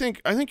I think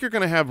you're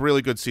going to have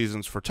really good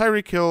seasons for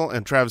Tyreek Hill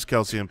and Travis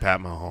Kelce and Pat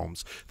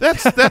Mahomes.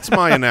 That's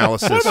my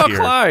analysis what about here.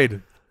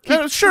 Clyde?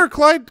 Sure,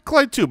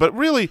 Clyde too, but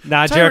really,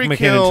 Jerick McKinnon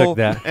Hill took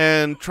that.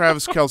 and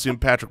Travis Kelce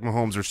and Patrick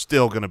Mahomes are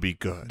still going to be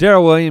good.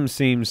 Darrell Williams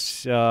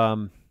seems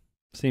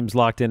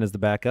locked in as the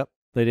backup.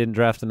 They didn't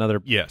draft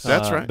another. Yes,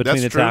 That's right. Between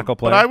That's the true. tackle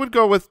player. But I would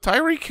go with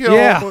Tyreek Hill,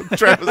 Yeah.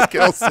 Travis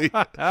Kelce,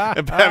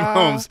 and Pat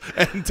Mahomes,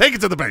 and take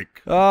it to the bank.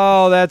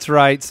 Oh, that's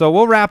right. So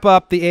we'll wrap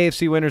up the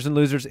AFC winners and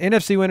losers.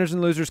 NFC winners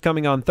and losers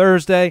coming on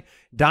Thursday.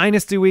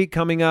 Dynasty week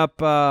coming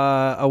up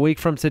a week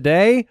from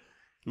today.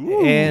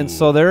 Ooh. And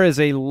so there is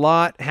a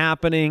lot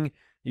happening.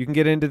 You can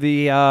get into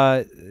the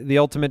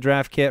Ultimate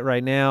Draft Kit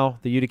right now,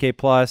 the UDK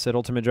Plus at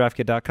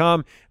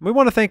ultimatedraftkit.com. And we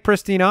want to thank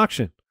Pristine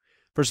Auction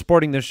for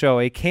supporting the show.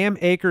 A Cam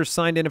Akers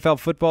signed NFL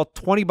football,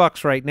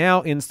 $20 right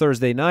now, ends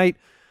Thursday night.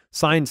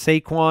 Signed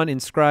Saquon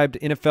inscribed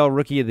NFL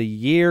Rookie of the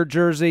Year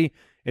jersey.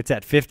 It's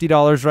at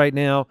 $50 right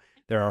now.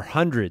 There are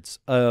hundreds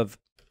of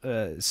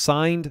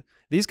signed.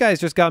 These guys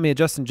just got me a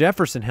Justin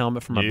Jefferson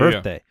helmet for my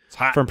birthday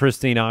from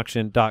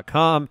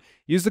pristineauction.com.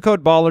 Use the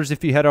code BALLERS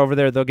if you head over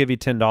there. They'll give you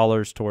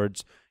 $10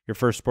 towards your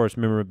first sports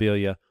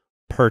memorabilia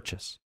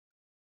purchase.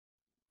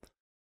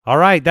 All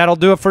right, that'll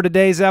do it for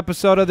today's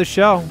episode of the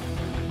show.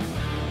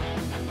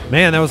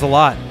 Man, that was a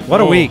lot.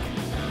 What a week.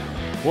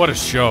 What a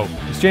show.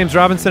 Is James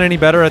Robinson any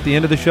better at the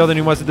end of the show than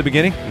he was at the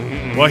beginning?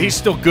 Well, he's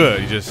still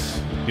good.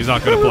 He's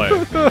not going to play.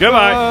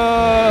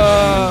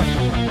 Goodbye.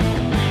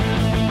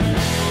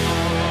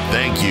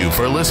 Thank you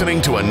for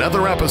listening to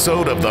another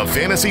episode of the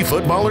Fantasy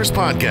Footballers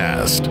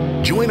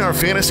Podcast. Join our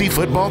fantasy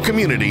football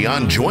community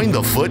on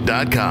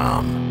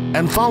jointhefoot.com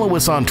and follow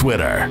us on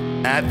Twitter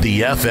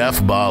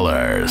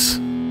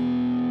 @TheFFBallers.